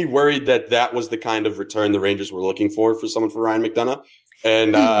 it made me worried that was the kind of return the Rangers were looking for someone for Ryan McDonagh,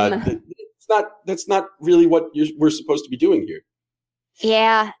 and that's not really what we're supposed to be doing here.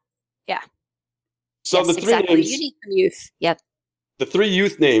 Yeah. So yes, the three exactly. names, you need some youth. Yep. The three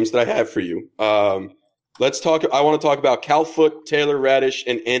youth names that I have for you. Let's talk. I want to talk about Cal Foote, Taylor Radish,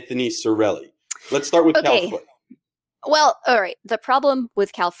 and Anthony Cirelli. Let's start with Cal Foote. Well, all right. The problem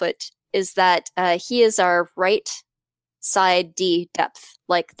with Cal Foote is that he is our right side D depth.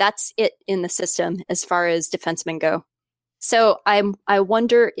 Like, that's it in the system as far as defensemen go. So I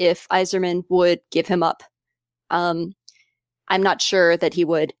wonder if Yzerman would give him up. I'm not sure that he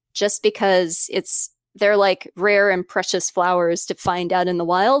would, just because they're like rare and precious flowers to find out in the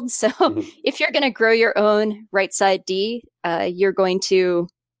wild. So if you're going to grow your own right side D, you're going to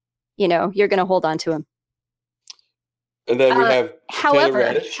hold on to him. And then we have however,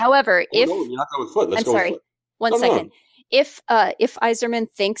 if you're not going with Foote. Let's go with Foote. One second. If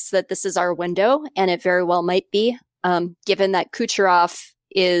Yzerman thinks that this is our window, and it very well might be, given that Kucherov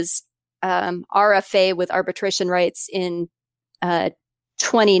is RFA with arbitration rights in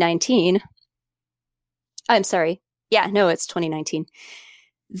 2019. I'm sorry. Yeah, no, it's 2019.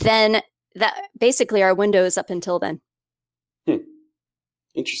 Then that basically our window is up until then.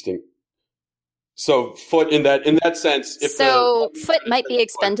 Interesting. So Foote in that sense. Foote might be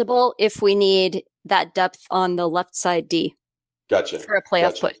expendable if we need that depth on the left side D. Gotcha. For a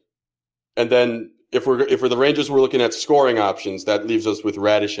playoff put. And then if we're the Rangers, we're looking at scoring options. That leaves us with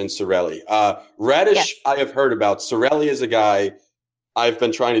Radish and Cirelli. Radish, I have heard about. Cirelli is a guy I've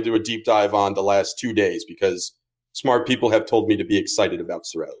been trying to do a deep dive on the last 2 days because smart people have told me to be excited about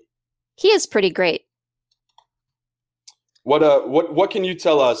Cirelli. He is pretty great. What can you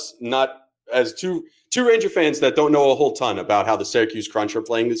tell us, not as two Ranger fans that don't know a whole ton about how the Syracuse Crunch are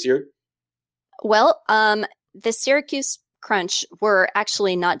playing this year? Well, the Syracuse Crunch were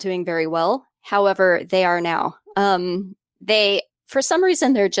actually not doing very well. However, they are now. They, for some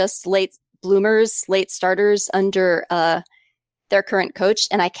reason, they're just late bloomers, late starters under their current coach,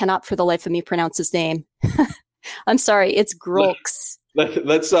 and I cannot for the life of me pronounce his name. I'm sorry, it's Grolks.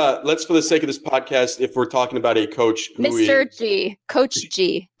 Let's for the sake of this podcast, if we're talking about a coach Coach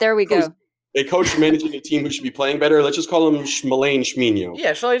G. There we go. A coach managing a team who should be playing better, let's just call him Schmalane Schmino.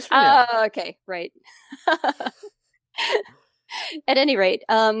 Yeah, Schmalane Schmino. Okay, right. At any rate,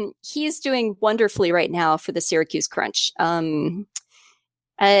 he's doing wonderfully right now for the Syracuse Crunch. 9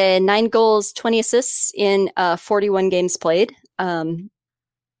 goals, 20 assists in 41 games played.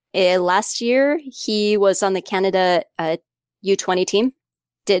 Last year, he was on the Canada U20 team.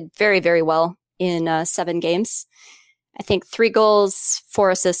 Did very, very well in 7 games. I think 3 goals, 4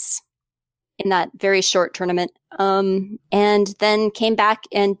 assists in that very short tournament. And then came back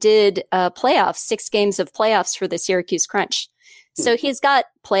and did playoffs, 6 games of playoffs for the Syracuse Crunch. So he's got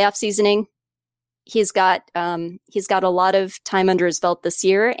playoff seasoning. He's got a lot of time under his belt this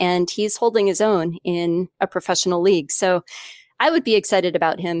year, and he's holding his own in a professional league. So I would be excited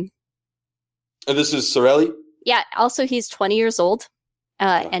about him. And this is Cirelli? Yeah. Also, he's 20 years old,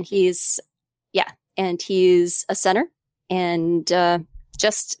 and he's a center, and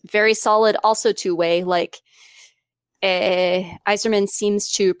just very solid. Also, two-way. Like Yzerman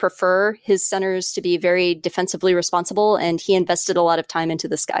seems to prefer his centers to be very defensively responsible, and he invested a lot of time into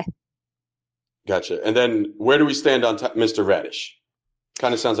this guy. Gotcha. And then where do we stand on Mr. Radish?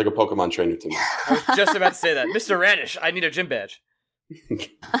 Kind of sounds like a Pokemon trainer to me. I was just about to say that. Mr. Radish, I need a gym badge.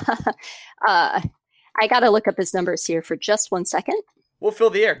 I got to look up his numbers here for just 1 second. We'll fill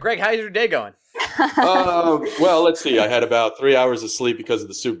the air. Greg, how's your day going? Well, let's see. I had about 3 hours of sleep because of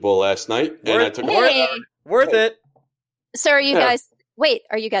the Super Bowl last night. And I took worth it. So are you guys,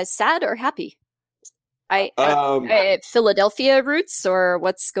 are you guys sad or happy? Philadelphia roots, or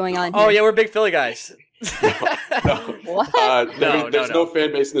what's going on here? Oh, yeah, we're big Philly guys. No. What? There's no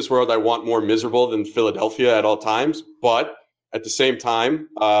fan base in this world I want more miserable than Philadelphia at all times. But at the same time,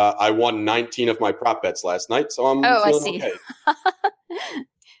 I won 19 of my prop bets last night, so I'm feeling okay.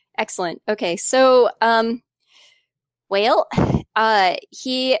 Excellent. Okay, so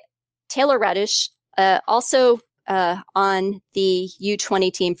Taylor Radish also on the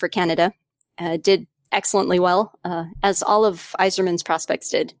U20 team for Canada. Did excellently well, as all of Yzerman's prospects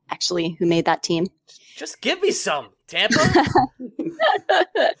did, actually, who made that team. Just give me some, Tampa.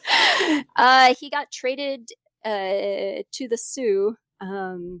 He got traded to the Sioux.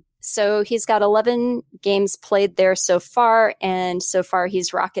 So he's got 11 games played there so far, and so far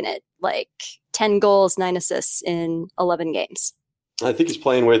he's rocking it. Like 10 goals, 9 assists in 11 games. I think he's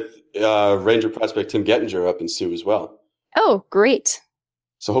playing with Ranger prospect Tim Gettinger up in Sioux as well. Oh, great.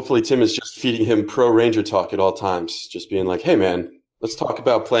 So hopefully Tim is just feeding him pro-Ranger talk at all times, just being like, hey, man, let's talk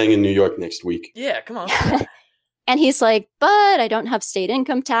about playing in New York next week. Yeah, come on. And he's like, but I don't have state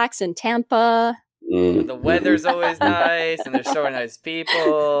income tax in Tampa. The weather's always nice, and there's so nice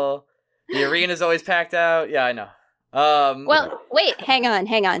people. The arena's always packed out. Yeah, I know. Well, wait, hang on.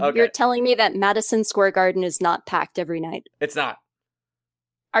 Okay. You're telling me that Madison Square Garden is not packed every night? It's not.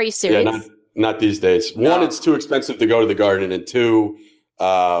 Are you serious? Yeah, not these days. No. One, it's too expensive to go to the Garden, and two,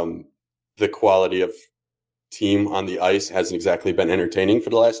 the quality of team on the ice hasn't exactly been entertaining for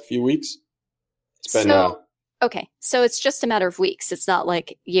the last few weeks. It's been okay, so it's just a matter of weeks. It's not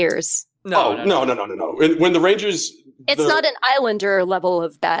like years. No. When the Rangers, It's not an Islander level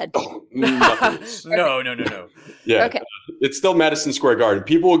of bad. No. Yeah, Okay. It's still Madison Square Garden.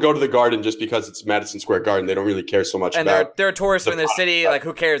 People will go to the Garden just because it's Madison Square Garden. They don't really care so much And about. they're tourists the in the city. product.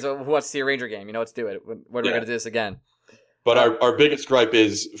 Like, who cares? Who wants to see a Ranger game? You know, let's do it. When are we Yeah. going to do this again? But our biggest gripe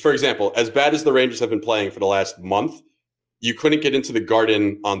is, for example, as bad as the Rangers have been playing for the last month, you couldn't get into the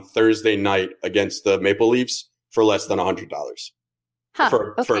Garden on Thursday night against the Maple Leafs for less than $100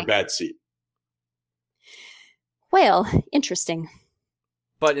 for a bad seat. Well, interesting.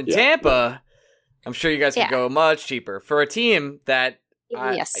 But in Tampa, I'm sure you guys can go much cheaper for a team that,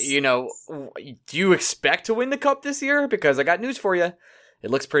 Yes. do you expect to win the Cup this year? Because I got news for you.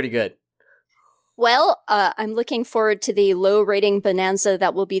 It looks pretty good. Well, I'm looking forward to the low rating bonanza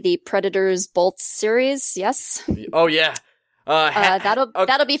that will be the Predators Bolts series. Yes. Oh, yeah.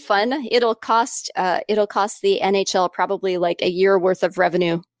 That'll be fun. It'll cost the NHL probably like a year worth of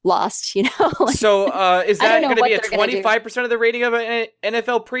revenue lost, So is that going to be a what they're gonna do. 25% of the rating of an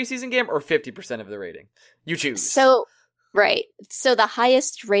NFL preseason game or 50% of the rating? You choose. So the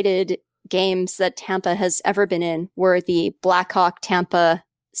highest rated games that Tampa has ever been in were the Blackhawk Tampa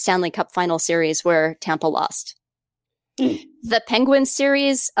Stanley Cup Final Series where Tampa lost. The Penguins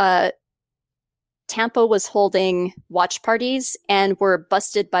series, Tampa was holding watch parties and were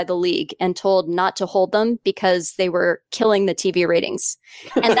busted by the league and told not to hold them because they were killing the TV ratings.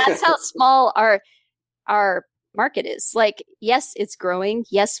 And that's how small our market is. Like, yes, it's growing.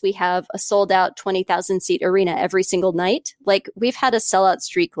 Yes, we have a sold out 20,000 seat arena every single night. Like, we've had a sellout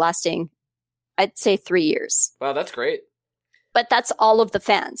streak lasting, I'd say 3 years. Wow, that's great. But that's all of the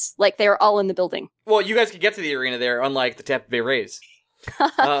fans. Like, they're all in the building. Well, you guys could get to the arena there, unlike the Tampa Bay Rays.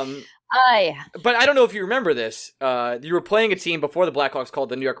 But I don't know if you remember this. You were playing a team before the Blackhawks called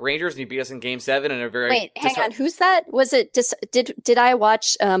the New York Rangers, and you beat us in Game 7 in a very... Wait, hang on. Who's that? Was it... Did I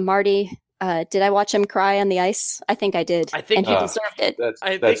watch Marty... did I watch him cry on the ice? I think I did. I think he deserved it.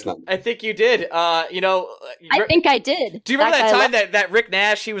 I think you did. I think I did. Do you remember that time that Rick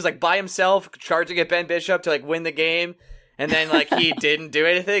Nash, he was like by himself charging at Ben Bishop to like win the game, and then like he didn't do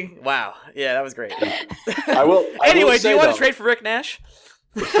anything? Wow. Yeah, that was great. Anyway, do you want to trade for Rick Nash?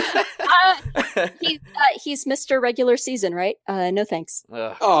 He's Mr. Regular Season, right? No thanks.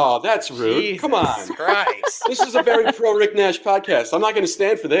 Oh, that's rude. Jesus Come on. Christ. This is a very pro Rick Nash podcast. I'm not going to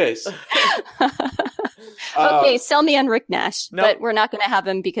stand for this. Okay, sell me on Rick Nash, but we're not going to have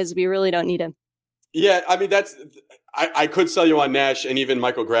him because we really don't need him. Yeah, I mean, I could sell you on Nash and even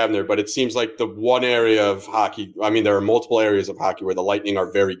Michael Grabner, but it seems like the one area of hockey, I mean, there are multiple areas of hockey where the Lightning are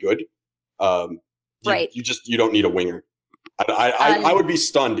very good. Right. You don't need a winger. I would be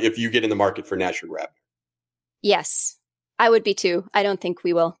stunned if you get in the market for Nash or Grabner. Yes, I would be too. I don't think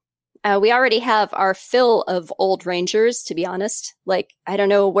we will. We already have our fill of old Rangers, to be honest. Like, I don't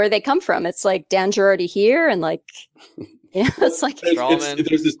know where they come from. It's like Dan Girardi here and like, it's like, there's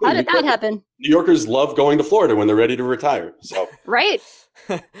this thing. How did that happen? New Yorkers love going to Florida when they're ready to retire. So right.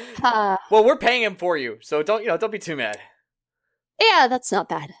 Well, we're paying him for you, so don't be too mad. Yeah, that's not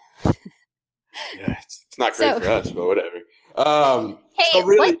bad. Yeah, it's not great for us, but whatever. I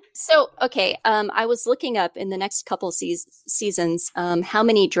was looking up in the next couple seasons how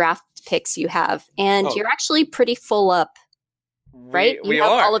many draft picks you have, and you're actually pretty full up, right? We have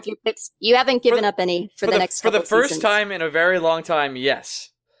are. all of your picks. You haven't given up any for the next for the couple first seasons. time in a very long time. Yes.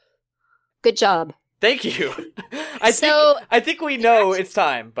 Good job. Thank you. I think we know it's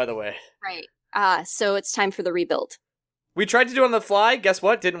time. By the way, right? So it's time for the rebuild. We tried to do it on the fly. Guess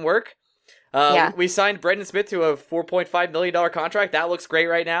what? Didn't work. We signed Brendan Smith to a $4.5 million contract. That looks great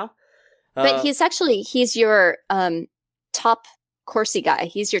right now. But he's your top Corsi guy.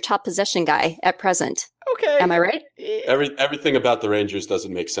 He's your top possession guy at present. Okay. Am I right? Everything about the Rangers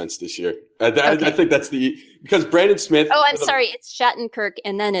doesn't make sense this year. I think that's because Brandon Smith. Oh, I'm sorry. It's Shattenkirk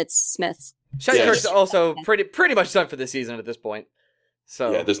and then it's Smith. Shattenkirk's also pretty much done for the season at this point.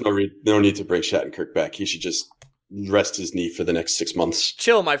 So yeah, there's no need to bring Shattenkirk back. He should just rest his knee for the next 6 months.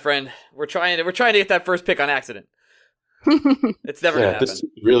 Chill, my friend. We're trying to get that first pick on accident. It's never gonna happen. This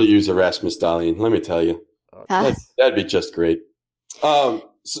really use Erasmus Dahlin, let me tell you. That'd be just great. Oh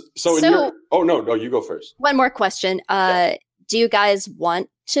no, you go first. One more question. Do you guys want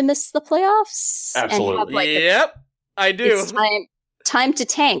to miss the playoffs? Absolutely. Yep, I do. It's time to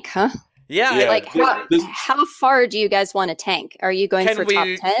tank, huh? Yeah. How far do you guys want to tank? Are you going for top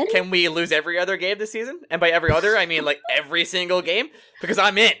 10? Can we lose every other game this season? And by every other, I mean every single game, because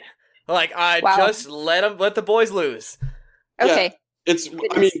I'm in. Just let the boys lose. Okay. Yeah,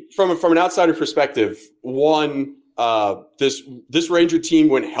 I mean, from an outsider perspective, this Ranger team,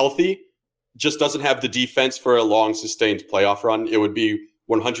 when healthy, just doesn't have the defense for a long, sustained playoff run. It would be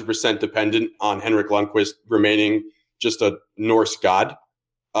 100% dependent on Henrik Lundqvist remaining just a Norse god.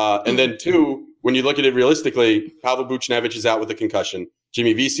 And then two, when you look at it realistically, Pavel Buchnevich is out with a concussion.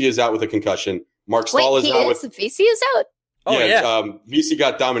 Jimmy Vesey is out with a concussion. Mark Stahl is out with... Vesey is out? Oh, yeah. Vesey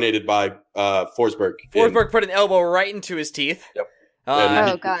got dominated by Forsberg. Forsberg put an elbow right into his teeth. Yep.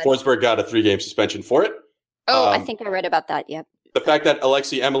 God. Forsberg got a 3-game suspension for it. Oh, I think I read about that, yep. The fact that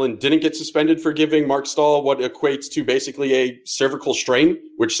Alexei Emelin didn't get suspended for giving Mark Stahl what equates to basically a cervical strain,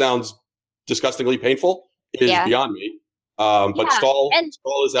 which sounds disgustingly painful, is beyond me. But Stahl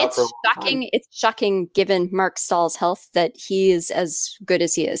is out for a long time. It's shocking, given Mark Stahl's health, that he is as good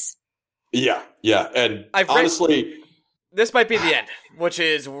as he is. Yeah. And honestly... This might be the end, which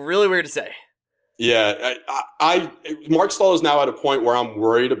is really weird to say. Yeah, Mark Stahl is now at a point where I'm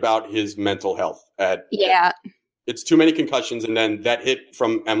worried about his mental health. It's too many concussions, and then that hit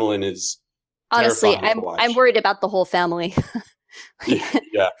from Emelin is honestly, I'm worried about the whole family.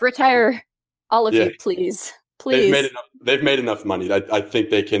 Yeah. Retire, all of you, please. They've made enough money. I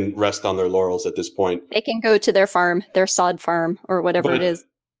think they can rest on their laurels at this point. They can go to their farm, their sod farm, or whatever it is.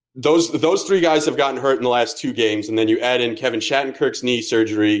 Those three guys have gotten hurt in the last 2 games, and then you add in Kevin Shattenkirk's knee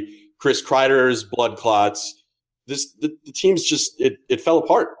surgery, Chris Kreider's blood clots. The team's just it fell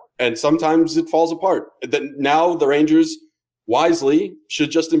apart, and sometimes it falls apart. Now the Rangers wisely should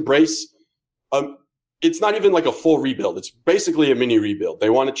just embrace. It's not even like a full rebuild. It's basically a mini rebuild. They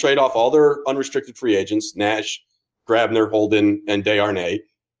want to trade off all their unrestricted free agents, Nash, Grabner, Holden, and Desharnais,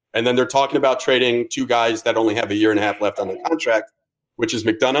 and then they're talking about trading 2 guys that only have a year and a half left on their contract, which is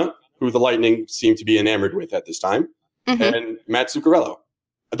McDonough, who the Lightning seem to be enamored with at this time, and Matt Zuccarello.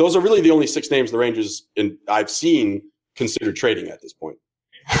 Those are really the only 6 names the Rangers I've seen consider trading at this point.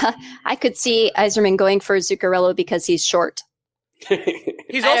 I could see Yzerman going for Zuccarello because he's short.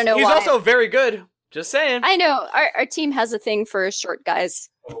 He's also very good. Just saying. I know. Our team has a thing for short guys.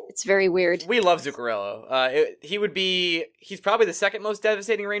 It's very weird. We love Zuccarello. He's probably the second most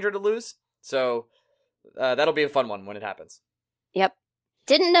devastating Ranger to lose. So that'll be a fun one when it happens. Yep.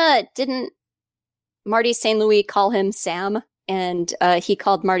 Didn't Marty St. Louis call him Sam, and he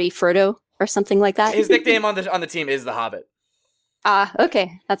called Marty Frodo or something like that? His nickname on the team is the Hobbit.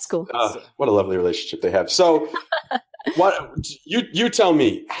 Okay, that's cool. What a lovely relationship they have. So, what you tell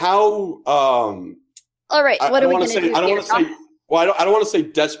me how? All right, what are we going to do? I don't want to say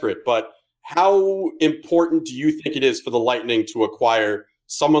desperate, but how important do you think it is for the Lightning to acquire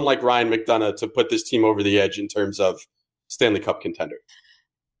someone like Ryan McDonough to put this team over the edge in terms of Stanley Cup contender?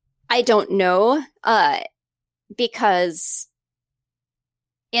 I don't know, because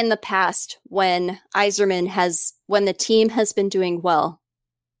in the past, when the team has been doing well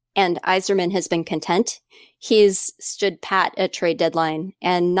and Yzerman has been content, he's stood pat at trade deadline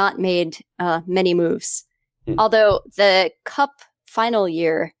and not made many moves. Although the Cup final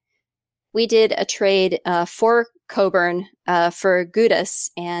year, we did a trade for Coburn for Gudas,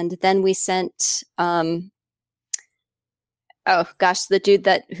 and then we sent the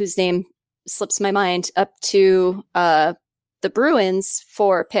dude whose name slips my mind, up to the Bruins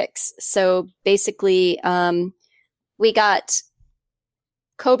for picks. So basically, we got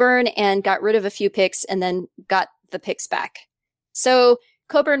Coburn and got rid of a few picks and then got the picks back. So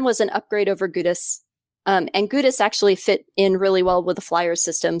Coburn was an upgrade over Gudas. And Gudas actually fit in really well with the Flyers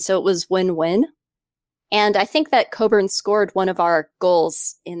system. So it was win-win. And I think that Coburn scored one of our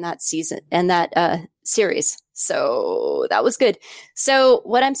goals in that season and that series. So that was good. So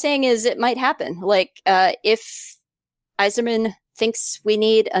what I'm saying is it might happen. If Yzerman thinks we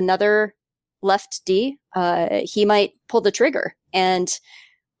need another left D, he might pull the trigger. And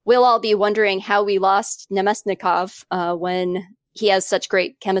we'll all be wondering how we lost Nemesnikov when he has such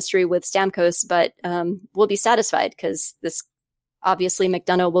great chemistry with Stamkos, but we'll be satisfied because this obviously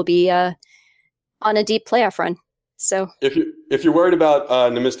McDonough will be on a deep playoff run. So if you're worried about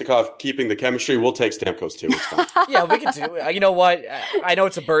Nemesnikov keeping the chemistry, we'll take Stamkos too. It's fine. Yeah, we can do. You know what? I know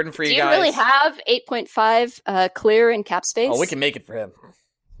it's a burden for you guys. Do you really have 8.5 clear in cap space? Oh, we can make it for him.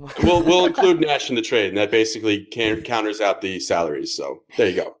 We'll include Nash in the trade, and that basically counters out the salaries. So there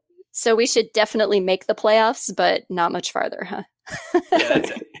you go. So we should definitely make the playoffs, but not much farther, huh? Yeah,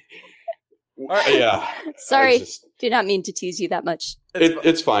 that's it. Yeah. Sorry, did not mean to tease you that much.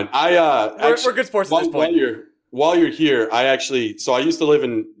 It's fine. We're good sports at this point. While you're here, I used to live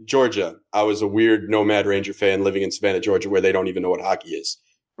in Georgia. I was a weird nomad Ranger fan living in Savannah, Georgia, where they don't even know what hockey is.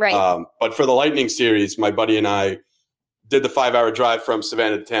 Right. But for the Lightning series, my buddy and I did the 5-hour drive from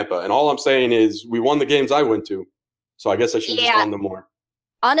Savannah to Tampa. And all I'm saying is we won the games I went to. So I guess I should just won them more.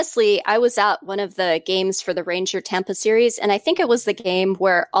 Honestly, I was at one of the games for the Ranger Tampa series, and I think it was the game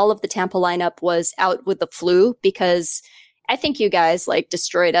where all of the Tampa lineup was out with the flu because I think you guys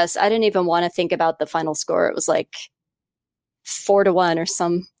destroyed us. I didn't even want to think about the final score. It was 4-1 or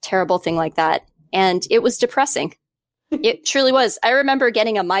some terrible thing like that. And it was depressing. It truly was. I remember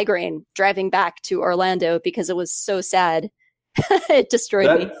getting a migraine driving back to Orlando because it was so sad. It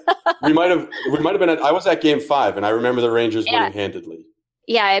destroyed me. we might have been I was at game 5 and I remember the Rangers winning handedly.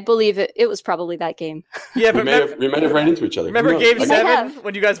 Yeah, I believe it. It was probably that game. Yeah, but we might have ran into each other. Remember Game 7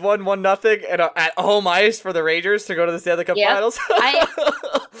 when you guys won 1-0 and at home ice for the Rangers to go to the Stanley Cup Finals?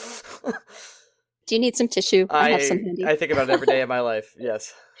 Do you need some tissue? I have some handy. I think about it every day of my life.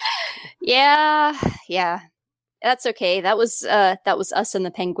 Yes. Yeah. That's okay. That was us and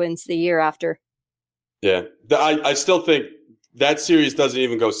the Penguins the year after. Yeah, I still think that series doesn't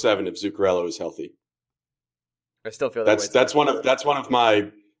even go 7 if Zuccarello is healthy. I still feel that's one of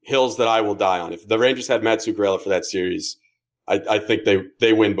my hills that I will die on. If the Rangers had Matt Zuccarello for that series, I think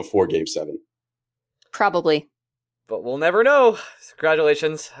they win before Game 7. Probably, but we'll never know.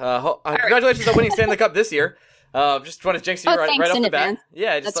 Congratulations! Congratulations on winning Stanley Cup this year. Just want to jinx you right off the bat.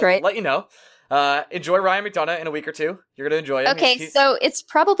 Yeah, just that's right. Let you know. Enjoy Ryan McDonough in a week or two. You're gonna enjoy it. Okay, so it's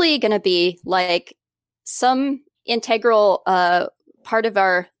probably gonna be some integral part of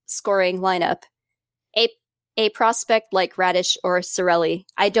our scoring lineup. A prospect like Radish or Cirelli,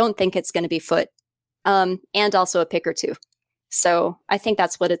 I don't think it's going to be Foote, and also a pick or two. So I think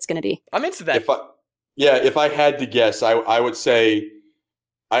that's what it's going to be. I'm into that. If I had to guess, I would say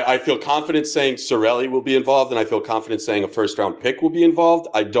I feel confident saying Cirelli will be involved, and I feel confident saying a first-round pick will be involved.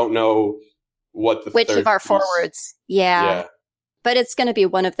 I don't know which of our forwards. Yeah, but it's going to be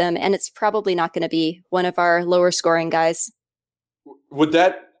one of them, and it's probably not going to be one of our lower-scoring guys. Would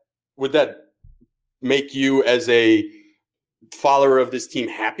that make you as a follower of this team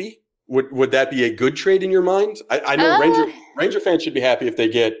happy? Would that be a good trade in your mind? I know Ranger fans should be happy if they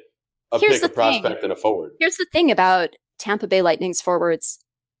get a pick, a prospect, and a forward. Here's the thing about Tampa Bay Lightning's forwards.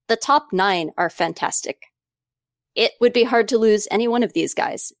 The top 9 are fantastic. It would be hard to lose any one of these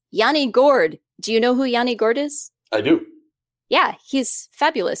guys. Yanni Gourde. Do you know who Yanni Gourde is? I do. Yeah, he's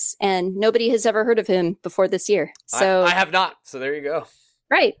fabulous, and nobody has ever heard of him before this year. So I have not, so there you go.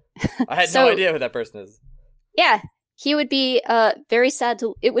 Right. I had no idea who that person is. Yeah, he would be very sad.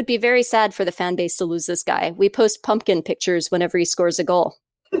 It would be very sad for the fan base to lose this guy. We post pumpkin pictures whenever he scores a goal.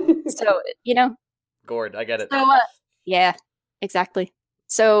 So, Gourde, I get it. So, yeah, exactly.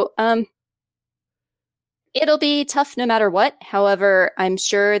 So, it'll be tough no matter what. However, I'm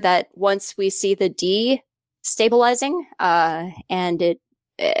sure that once we see the D stabilizing, and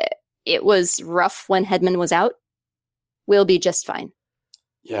it was rough when Hedman was out, we'll be just fine.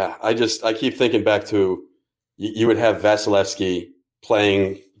 Yeah, I keep thinking back to you would have Vasilevsky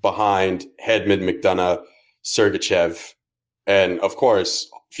playing behind Hedman, McDonough, Sergachev, and of course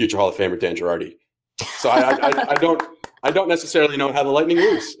future Hall of Famer Dan Girardi. So I don't necessarily know how the Lightning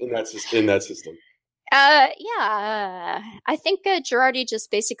lose in that system. Yeah, I think Girardi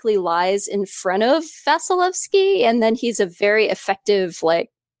just basically lies in front of Vasilevsky, and then he's a very effective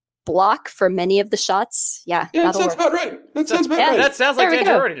block for many of the shots. Yeah, that sounds about right. That sounds like Dan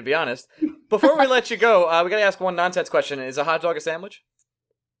Girardi, to be honest. Before we let you go, we got to ask one nonsense question. Is a hot dog a sandwich?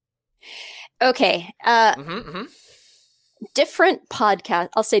 Okay. Different podcast.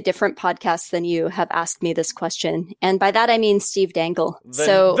 I'll say different podcasts than you have asked me this question, and by that I mean Steve Dangle.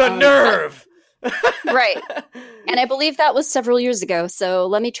 The nerve. Right. And I believe that was several years ago. So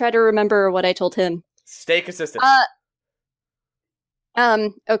let me try to remember what I told him. Stay consistent.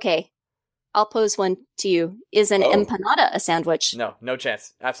 Okay. I'll pose one to you. Is an empanada a sandwich? No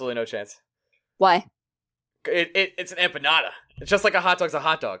chance. Absolutely no chance. Why? It's an empanada. It's just like a hot dog's a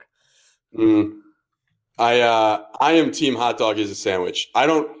hot dog. I am team hot dog as a sandwich. I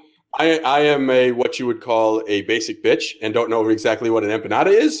am a what you would call a basic bitch and don't know exactly what an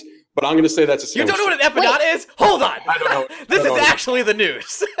empanada is, but I'm going to say that's a You sandwich. don't know what an empanada is? Hold on. I don't know. This is actually the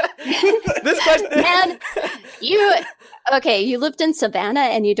news. This question. Man, you lived in Savannah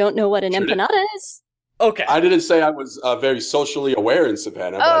and you don't know what an empanada is? Okay. I didn't say I was very socially aware in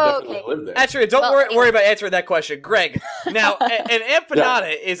Savannah, but I definitely lived there. Actually, don't worry about answering that question. Greg, now, an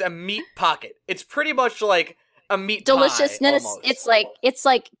empanada is a meat pocket. It's pretty much like a meat deliciousness. Pie, It's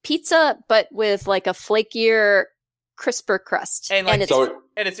like pizza, but with like a flakier, crisper crust. and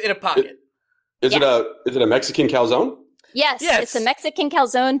it's in a pocket. Is it a Mexican calzone? Yes, it's a Mexican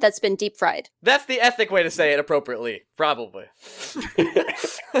calzone that's been deep fried. That's the ethnic way to say it appropriately, probably.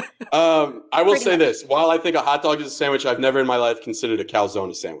 I will say this. While I think a hot dog is a sandwich, I've never in my life considered a calzone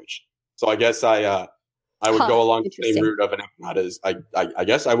a sandwich. So I guess I would go along the same route of an empanada. I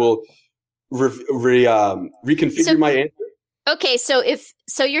guess I will reconfigure my answer. Okay,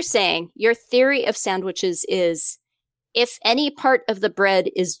 so you're saying your theory of sandwiches is if any part of the bread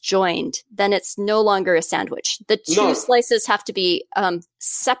is joined, then it's no longer a sandwich. The two slices have to be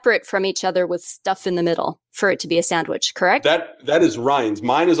separate from each other with stuff in the middle for it to be a sandwich, correct? That is Ryan's.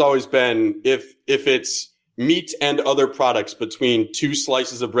 Mine has always been if it's meat and other products between two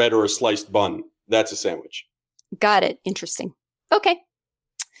slices of bread or a sliced bun, that's a sandwich. Got it. Interesting. Okay.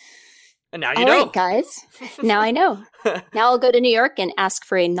 And now you know. All right, guys. Now I know. Now I'll go to New York and ask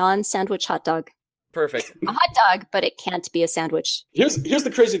for a non-sandwich hot dog. Perfect. A hot dog, but it can't be a sandwich. Here's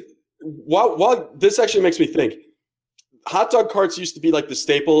the crazy. While this actually makes me think, hot dog carts used to be like the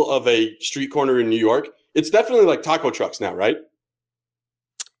staple of a street corner in New York. It's definitely like taco trucks now, right?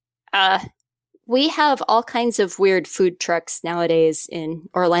 We have all kinds of weird food trucks nowadays in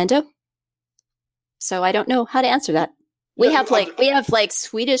Orlando. So I don't know how to answer that. We have like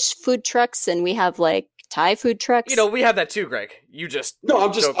Swedish food trucks and we have like Thai food trucks. We have that too, Greg. You just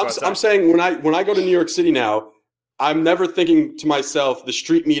I'm saying when I go to New York City now, I'm never thinking to myself the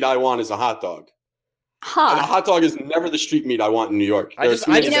street meat I want is a hot dog. And a hot dog is never the street meat I want in New York. I just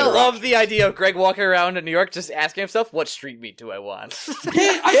love the idea of Greg walking around in New York just asking himself, what street meat do I want?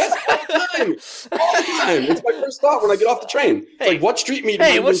 Yeah, I ask all the time. All the time. It's my first thought when I get off the train. It's like, what street meat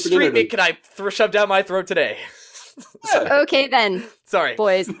can I shove down my throat today? Okay, then. Sorry.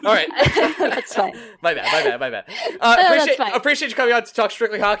 Boys. All right. That's fine. My bad. That's fine. Appreciate you coming on to talk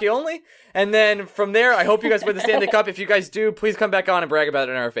strictly hockey only. And then from there, I hope you guys win the Stanley Cup. If you guys do, please come back on and brag about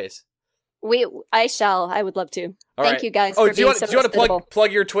it in our face. I shall. I would love to. Thank you guys do for being so do you want to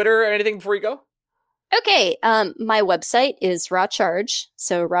plug your Twitter or anything before you go? Okay. My website is Raw Charge,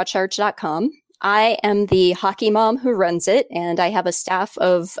 so rawcharge.com. I am the hockey mom who runs it, and I have a staff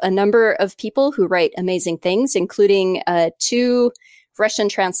of a number of people who write amazing things, including 2 Russian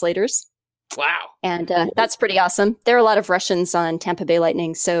translators. Wow. And that's pretty awesome. There are a lot of Russians on Tampa Bay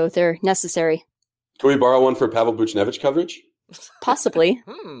Lightning, so they're necessary. Can we borrow one for Pavel Buchnevich coverage? Possibly.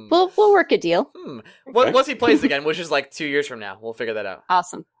 We'll work a deal. Once he plays again, which is like 2 years from now, we'll figure that out.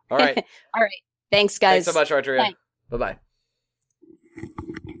 Awesome. All right. All right. Thanks, guys. Thanks so much, Arturia. Bye-bye.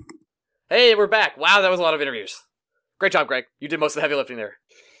 Hey, we're back. Wow, that was a lot of interviews. Great job, Greg. You did most of the heavy lifting there.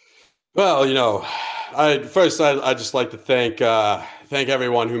 Well, I'd just like to thank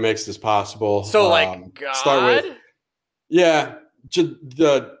everyone who makes this possible. So, God? Start with,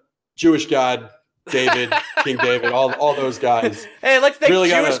 the Jewish God, David, King David, all those guys. Hey, I'd like to thank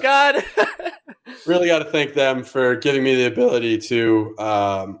Jewish God. Really got to thank them for giving me the ability to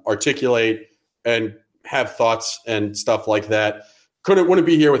articulate and have thoughts and stuff like that. Wouldn't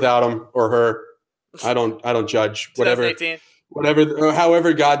be here without him or her. I don't judge.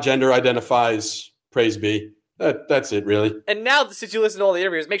 However God gender identifies, praise be. That's it, really. And now, since you listen to all the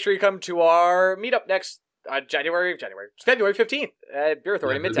interviews, make sure you come to our meetup next February 15th at Beer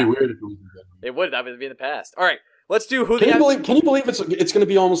Authority Midtown. It would. That would be in the past. All right, let's do who. Can you believe it's going to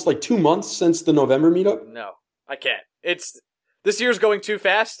be almost like 2 months since the November meetup? No, I can't. This year's going too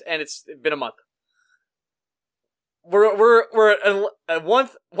fast, and it's been a month. We're at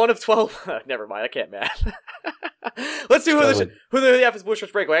one of 12. Never mind, I can't math. Let's do who the F is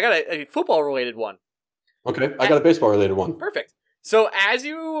Blueshirts Breakaway. I got a football related one. Okay, I got a baseball related one. Perfect. So as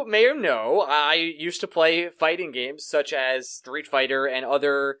you may or know, I used to play fighting games such as Street Fighter and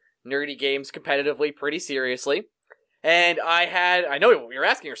other nerdy games competitively pretty seriously. And I know you're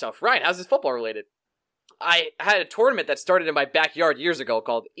asking yourself, Ryan, how's this football related? I had a tournament that started in my backyard years ago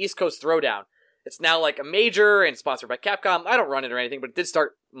called East Coast Throwdown. It's now like a major and sponsored by Capcom. I don't run it or anything, but it did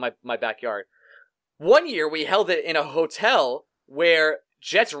start my backyard. One year we held it in a hotel where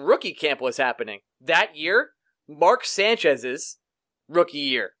Jets rookie camp was happening. That year, Mark Sanchez's rookie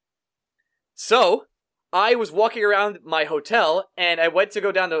year. So, I was walking around my hotel, and I went to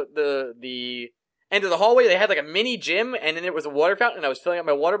go down the end of the hallway. They had like a mini gym, and then there was a water fountain, and I was filling up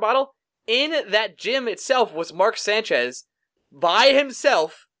my water bottle. In that gym itself was Mark Sanchez, by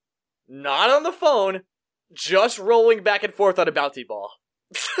himself, not on the phone, just rolling back and forth on a bounty ball.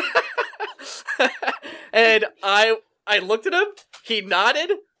 And I looked at him, he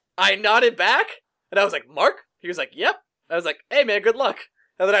nodded, I nodded back, and I was like, Mark? He was like, yep. I was like, hey man, good luck.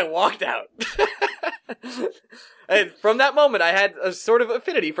 And then I walked out. And from that moment, I had a sort of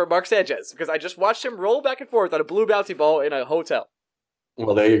affinity for Mark Sanchez, because I just watched him roll back and forth on a blue bounty ball in a hotel.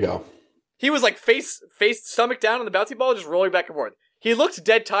 Well, there you go. He was like face stomach down on the bouncy ball, just rolling back and forth. He looked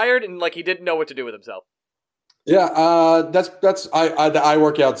dead tired and like he didn't know what to do with himself. Yeah, I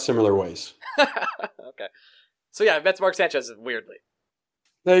work out similar ways. Okay. So yeah, I met Mark Sanchez weirdly.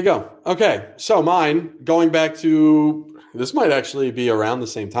 There you go. Okay, so mine, going back to, this might actually be around the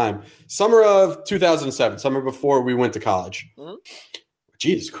same time. Summer of 2007, summer before we went to college. Mm-hmm.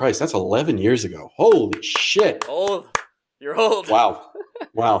 Jesus Christ, that's 11 years ago. Holy shit. Old. You're old.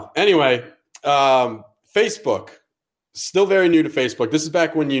 Wow. Anyway, Facebook. Still very new to Facebook. This is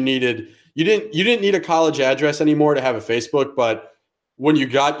back when you didn't need a college address anymore to have a Facebook, but when you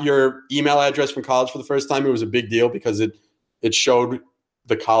got your email address from college for the first time, it was a big deal because it showed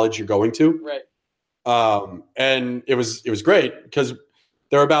the college you're going to. Right. And it was great because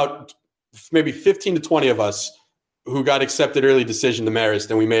there were about maybe 15 to 20 of us who got accepted early decision to Marist,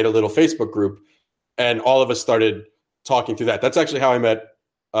 and we made a little Facebook group, and all of us started talking through that. That's actually how I met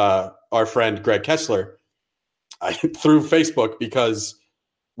our friend Greg Kessler through Facebook, because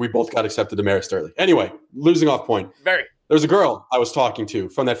we both got accepted to Marist early. Anyway, losing off point. There was a girl I was talking to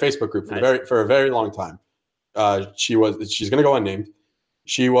from that Facebook group for a very long time. She's going to go unnamed.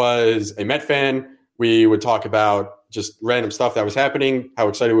 She was a Met fan. We would talk about just random stuff that was happening, how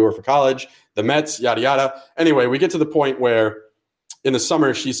excited we were for college, the Mets, yada, yada. Anyway, we get to the point where in the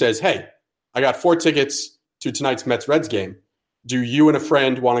summer she says, hey, I got 4 tickets to tonight's Mets-Reds game. Do you and a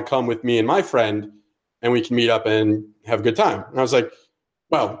friend want to come with me and my friend, and we can meet up and have a good time? And I was like,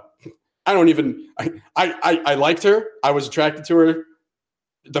 well, I liked her. I was attracted to her.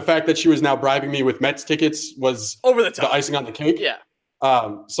 The fact that she was now bribing me with Mets tickets was over the top, the icing on the cake. Yeah.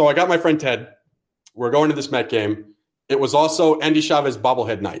 So I got my friend Ted. We're going to this Met game. It was also Andy Chavez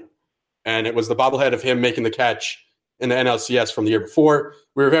bobblehead night. And it was the bobblehead of him making the catch in the NLCS from the year before.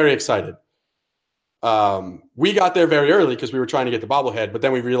 We were very excited. We got there very early because we were trying to get the bobblehead, but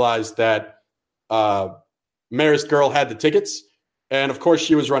then we realized that Marist girl had the tickets, and of course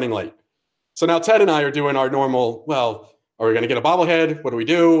she was running late. So now Ted and I are doing our normal, well, are we going to get a bobblehead? What do we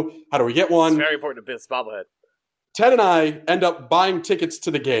do? How do we get one? It's very important to be this bobblehead. Ted and I end up buying tickets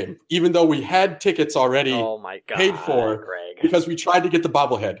to the game, even though we had tickets already paid for, Greg, because we tried to get the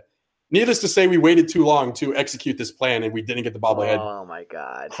bobblehead. Needless to say, we waited too long to execute this plan, and we didn't get the bobblehead. Oh, my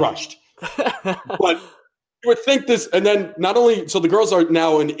God. Crushed. But you would think this, and then not only, so the girls are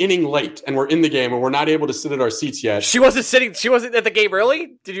now an inning late, and we're in the game, and we're not able to sit at our seats yet. She wasn't at the game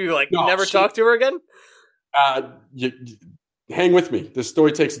early? Did you, never talk to her again? Hang with me. This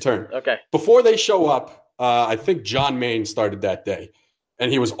story takes a turn. Okay. Before they show up, I think John Maine started that day,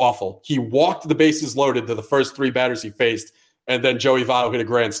 and he was awful. He walked the bases loaded to the first 3 batters he faced, and then Joey Votto hit a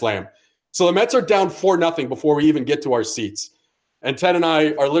grand slam. So the Mets are down 4-0 before we even get to our seats. And Ted and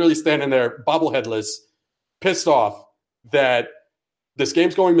I are literally standing there bobbleheadless, pissed off that this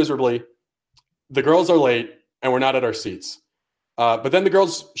game's going miserably, the girls are late, and we're not at our seats. But then the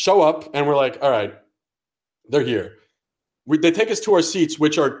girls show up, and we're like, all right, they're here. They take us to our seats,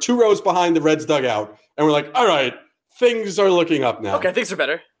 which are 2 rows behind the Reds dugout, and we're like, all right, things are looking up now. Okay, things are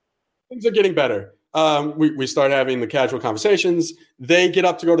better. Things are getting better. We start having the casual conversations. They get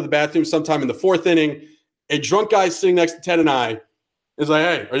up to go to the bathroom sometime in the 4th inning. A drunk guy sitting next to Ted and I is like,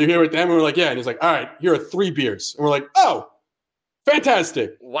 hey, are you here with them? And we're like, yeah. And he's like, all right, here are 3 beers. And we're like, oh,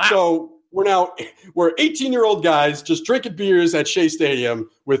 fantastic. Wow. So we're 18-year-old guys just drinking beers at Shea Stadium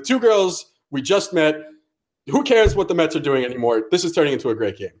with 2 girls we just met. Who cares what the Mets are doing anymore? This is turning into a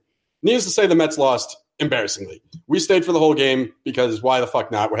great game. Needless to say, the Mets lost embarrassingly. We stayed for the whole game because why the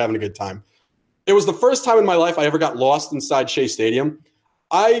fuck not? We're having a good time. It was the first time in my life I ever got lost inside Shea Stadium.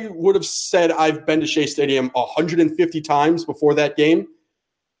 I would have said I've been to Shea Stadium 150 times before that game.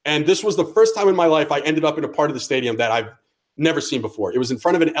 And this was the first time in my life I ended up in a part of the stadium that I've never seen before. It was in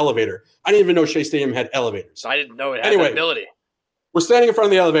front of an elevator. I didn't even know Shea Stadium had elevators. I didn't know it had that ability. We're standing in front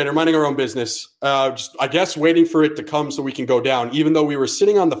of the elevator, minding our own business, just, I guess, waiting for it to come so we can go down, even though we were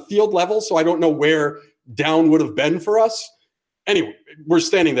sitting on the field level, so I don't know where down would have been for us. Anyway, we're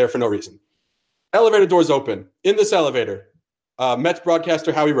standing there for no reason. Elevator doors open. In this elevator, Mets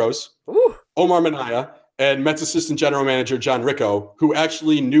broadcaster Howie Rose, Omar Minaya, and Mets assistant general manager John Ricco, who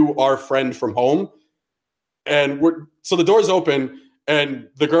actually knew our friend from home. And so the doors open, and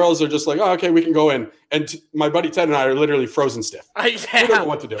the girls are just like, oh, okay, we can go in. And my buddy Ted and I are literally frozen stiff. We don't know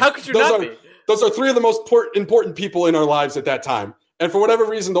what to do. How could you not be? Those are three of the most important people in our lives at that time. And for whatever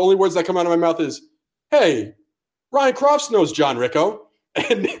reason, the only words that come out of my mouth is, hey, Ryan Crofts knows John Ricco.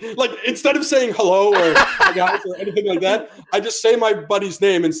 And like, instead of saying hello or hi guys or anything like that, I just say my buddy's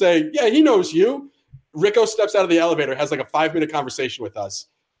name and say, yeah, he knows you. Ricco steps out of the elevator, has like a 5-minute conversation with us.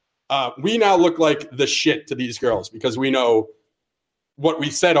 We now look like the shit to these girls because we know what we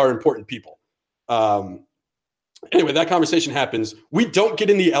said are important people. Anyway, that conversation happens. We don't get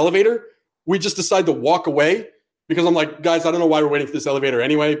in the elevator. We just decide to walk away because I'm like, guys, I don't know why we're waiting for this elevator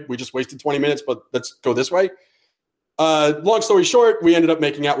anyway. We just wasted 20 minutes, but let's go this way. Long story short, we ended up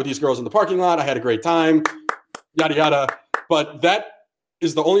making out with these girls in the parking lot. I had a great time, yada, yada. But that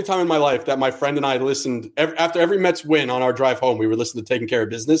is the only time in my life that my friend and I listened. After every Mets win on our drive home, we would listen to Taking Care of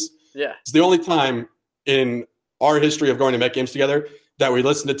Business. Yeah. It's the only time in our history of going to Met games together that we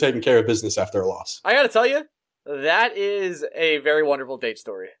listened to Taking Care of Business after a loss. I got to tell you, that is a very wonderful date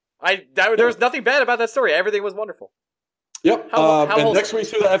story. There was nothing bad about that story. Everything was wonderful. Yep. And next week's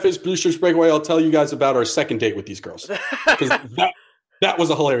Who the F is Blueshirts Breakaway, I'll tell you guys about our second date with these girls. Because that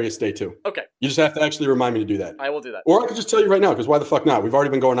was a hilarious day, too. Okay. You just have to actually remind me to do that. I will do that. Or I could just tell you right now, because why the fuck not? We've already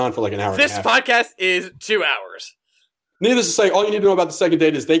been going on for like an hour and a half. This podcast is 2 hours. Needless to say, all you need to know about the second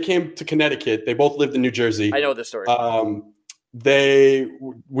date is they came to Connecticut. They both lived in New Jersey. I know this story.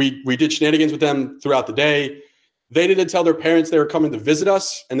 We did shenanigans with them throughout the day. They didn't tell their parents they were coming to visit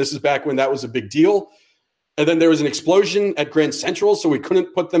us, and this is back when that was a big deal. And then there was an explosion at Grand Central, so we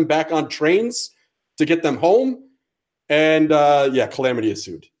couldn't put them back on trains to get them home. And calamity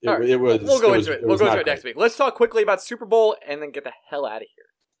ensued. We'll go into it. We'll go into it next week. Let's talk quickly about Super Bowl and then get the hell out of here.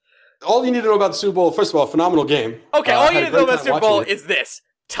 All you need to know about the Super Bowl, first of all, phenomenal game. Okay, all you need to know about the Super Bowl is this.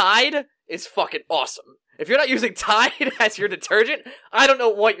 Tide is fucking awesome. If you're not using Tide as your detergent, I don't know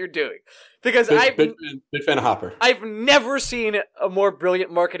what you're doing. Because big fan of Hopper. I've never seen a more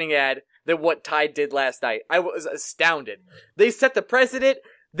brilliant marketing ad than what Tide did last night. I was astounded. They set the precedent.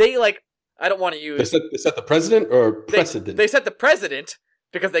 I don't want to use... They set the president or precedent? They set the president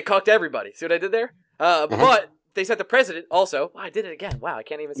because they cucked everybody. See what I did there? But they set the president also. Wow, I did it again. Wow, I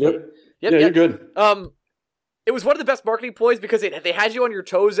can't even say it. Yep. You're good. It was one of the best marketing ploys because they had you on your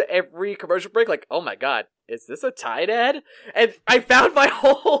toes every commercial break. Like, oh my God, is this a Tide ad? And I found the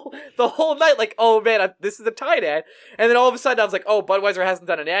whole night like, oh man, this is a Tide ad. And then all of a sudden I was like, oh, Budweiser hasn't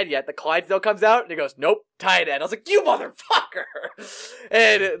done an ad yet. The Clydesdale comes out and he goes, nope, Tide ad. I was like, you motherfucker.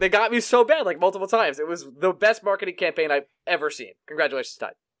 And they got me so bad like multiple times. It was the best marketing campaign I've ever seen. Congratulations,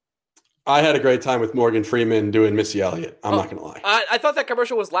 Tide. I had a great time with Morgan Freeman doing Missy Elliott. I'm not going to lie. I thought that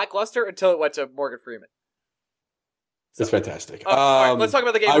commercial was lackluster until it went to Morgan Freeman. It's fantastic. All right, let's talk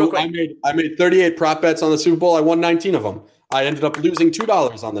about the game real quick. I made 38 prop bets on the Super Bowl. I won 19 of them. I ended up losing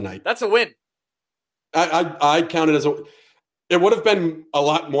 $2 on the night. That's a win. I counted as it would have been a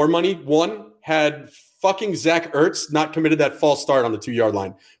lot more money. One, had fucking Zach Ertz not committed that false start on the 2-yard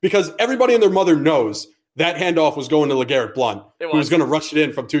line. Because everybody and their mother knows that handoff was going to LeGarrette Blount, who was going to rush it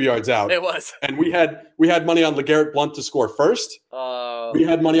in from 2 yards out. It was. And we had money on LeGarrette Blount to score first. We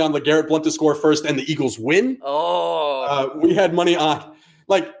had money on LeGarrette Blount to score first and the Eagles win. We had money on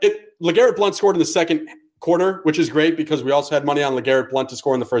LeGarrette Blount scored in the second quarter, which is great because we also had money on LeGarrette Blount to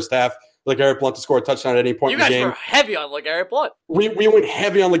score in the first half. LeGarrette Blount to score a touchdown at any point in the game. You guys were heavy on LeGarrette Blount. We went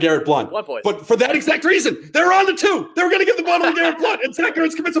heavy on LeGarrette Blount. 1 point. But for that exact reason, they were on the 2. They were going to give the ball to LeGarrette Blount, and Zach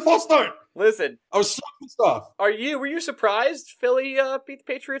Ertz commits a false start. Listen, I was so pissed off. Were you surprised Philly beat the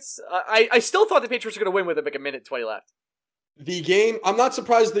Patriots? I still thought the Patriots were going to win with like a minute 20 left. The game, I'm not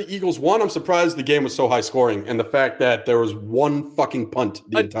surprised the Eagles won. I'm surprised the game was so high scoring and the fact that there was one fucking punt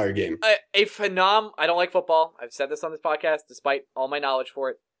the entire game. I don't like football. I've said this on this podcast despite all my knowledge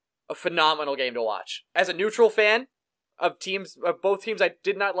for it. A phenomenal game to watch. As a neutral fan of both teams I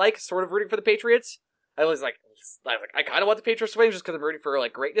did not like, sort of rooting for the Patriots. I was like, I kind of want the Patriots to win just because I'm rooting for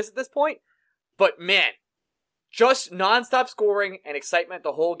like greatness at this point. But man, just nonstop scoring and excitement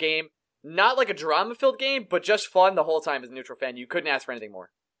the whole game. Not like a drama-filled game, but just fun the whole time as a neutral fan. You couldn't ask for anything more.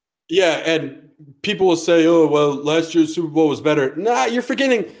 Yeah, and people will say, oh, well, last year's Super Bowl was better. Nah, you're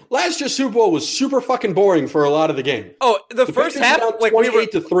forgetting. Last year's Super Bowl was super fucking boring for a lot of the game. Oh, the first half, like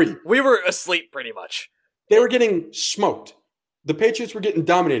 28-3. We were asleep pretty much. They were getting smoked. The Patriots were getting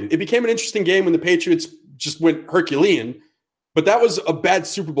dominated. It became an interesting game when the Patriots just went Herculean, but that was a bad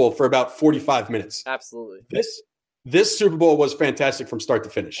Super Bowl for about 45 minutes. Absolutely. This Super Bowl was fantastic from start to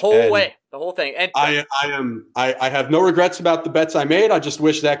finish. The whole thing. And I have no regrets about the bets I made. I just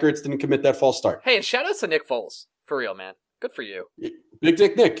wish Zach Ertz didn't commit that false start. Hey, and shout out to Nick Foles. For real, man. Good for you. Big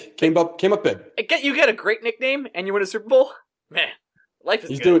Dick Nick came up big. You get a great nickname and you win a Super Bowl? Man, life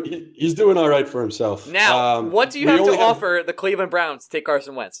is good. He's doing all right for himself. Now, what do you have to offer the Cleveland Browns to take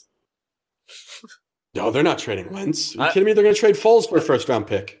Carson Wentz? No, they're not trading Wentz. Are you kidding me? They're going to trade Foles for a first-round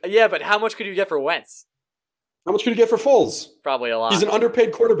pick. Yeah, but how much could you get for Wentz? How much could you get for Foles? Probably a lot. He's an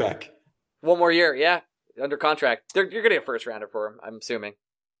underpaid quarterback. One more year, yeah. Under contract. You're going to get a first-rounder for him, I'm assuming.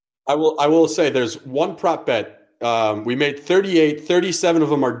 I will say there's one prop bet. We made 38. 37 of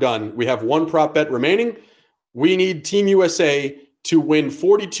them are done. We have one prop bet remaining. We need Team USA to win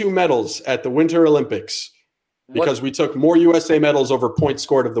 42 medals at the Winter Olympics because we took more USA medals over points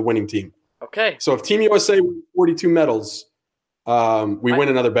scored of the winning team. Okay. So if Team USA wins 42 medals, we win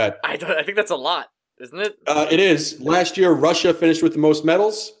another bet. I think that's a lot, isn't it? It is. Last year, Russia finished with the most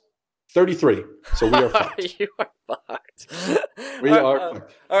medals, 33. So we are fucked. You are fucked. We are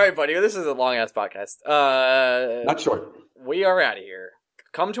fucked. All right, buddy. This is a long-ass podcast. Not short. We are out of here.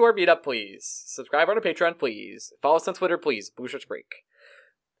 Come to our meetup, please. Subscribe on our Patreon, please. Follow us on Twitter, please. Blueshirts Break.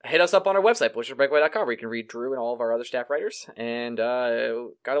 Hit us up on our website, blueshirtsbreakaway.com, where you can read Drew and all of our other staff writers. And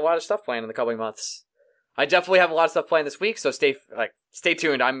got a lot of stuff planned in the coming months. I definitely have a lot of stuff planned this week, so stay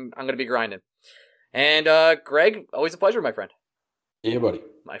tuned. I'm going to be grinding. And Greg, always a pleasure, my friend. Yeah, buddy.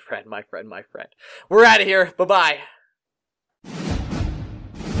 My friend. We're out of here. Bye-bye.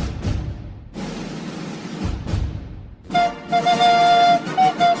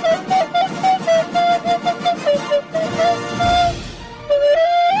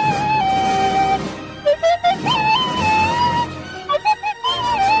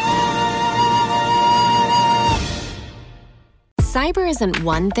 Cyber isn't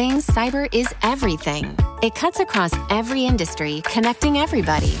one thing, cyber is everything. It cuts across every industry, connecting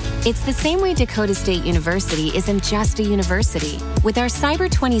everybody. It's the same way Dakota State University isn't just a university. With our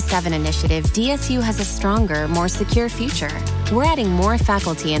Cyber 27 initiative, DSU has a stronger, more secure future. We're adding more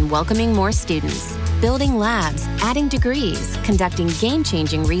faculty and welcoming more students, building labs, adding degrees, conducting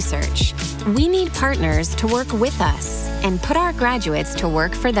game-changing research. We need partners to work with us and put our graduates to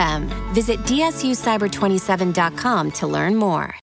work for them. Visit DSUcyber27.com to learn more.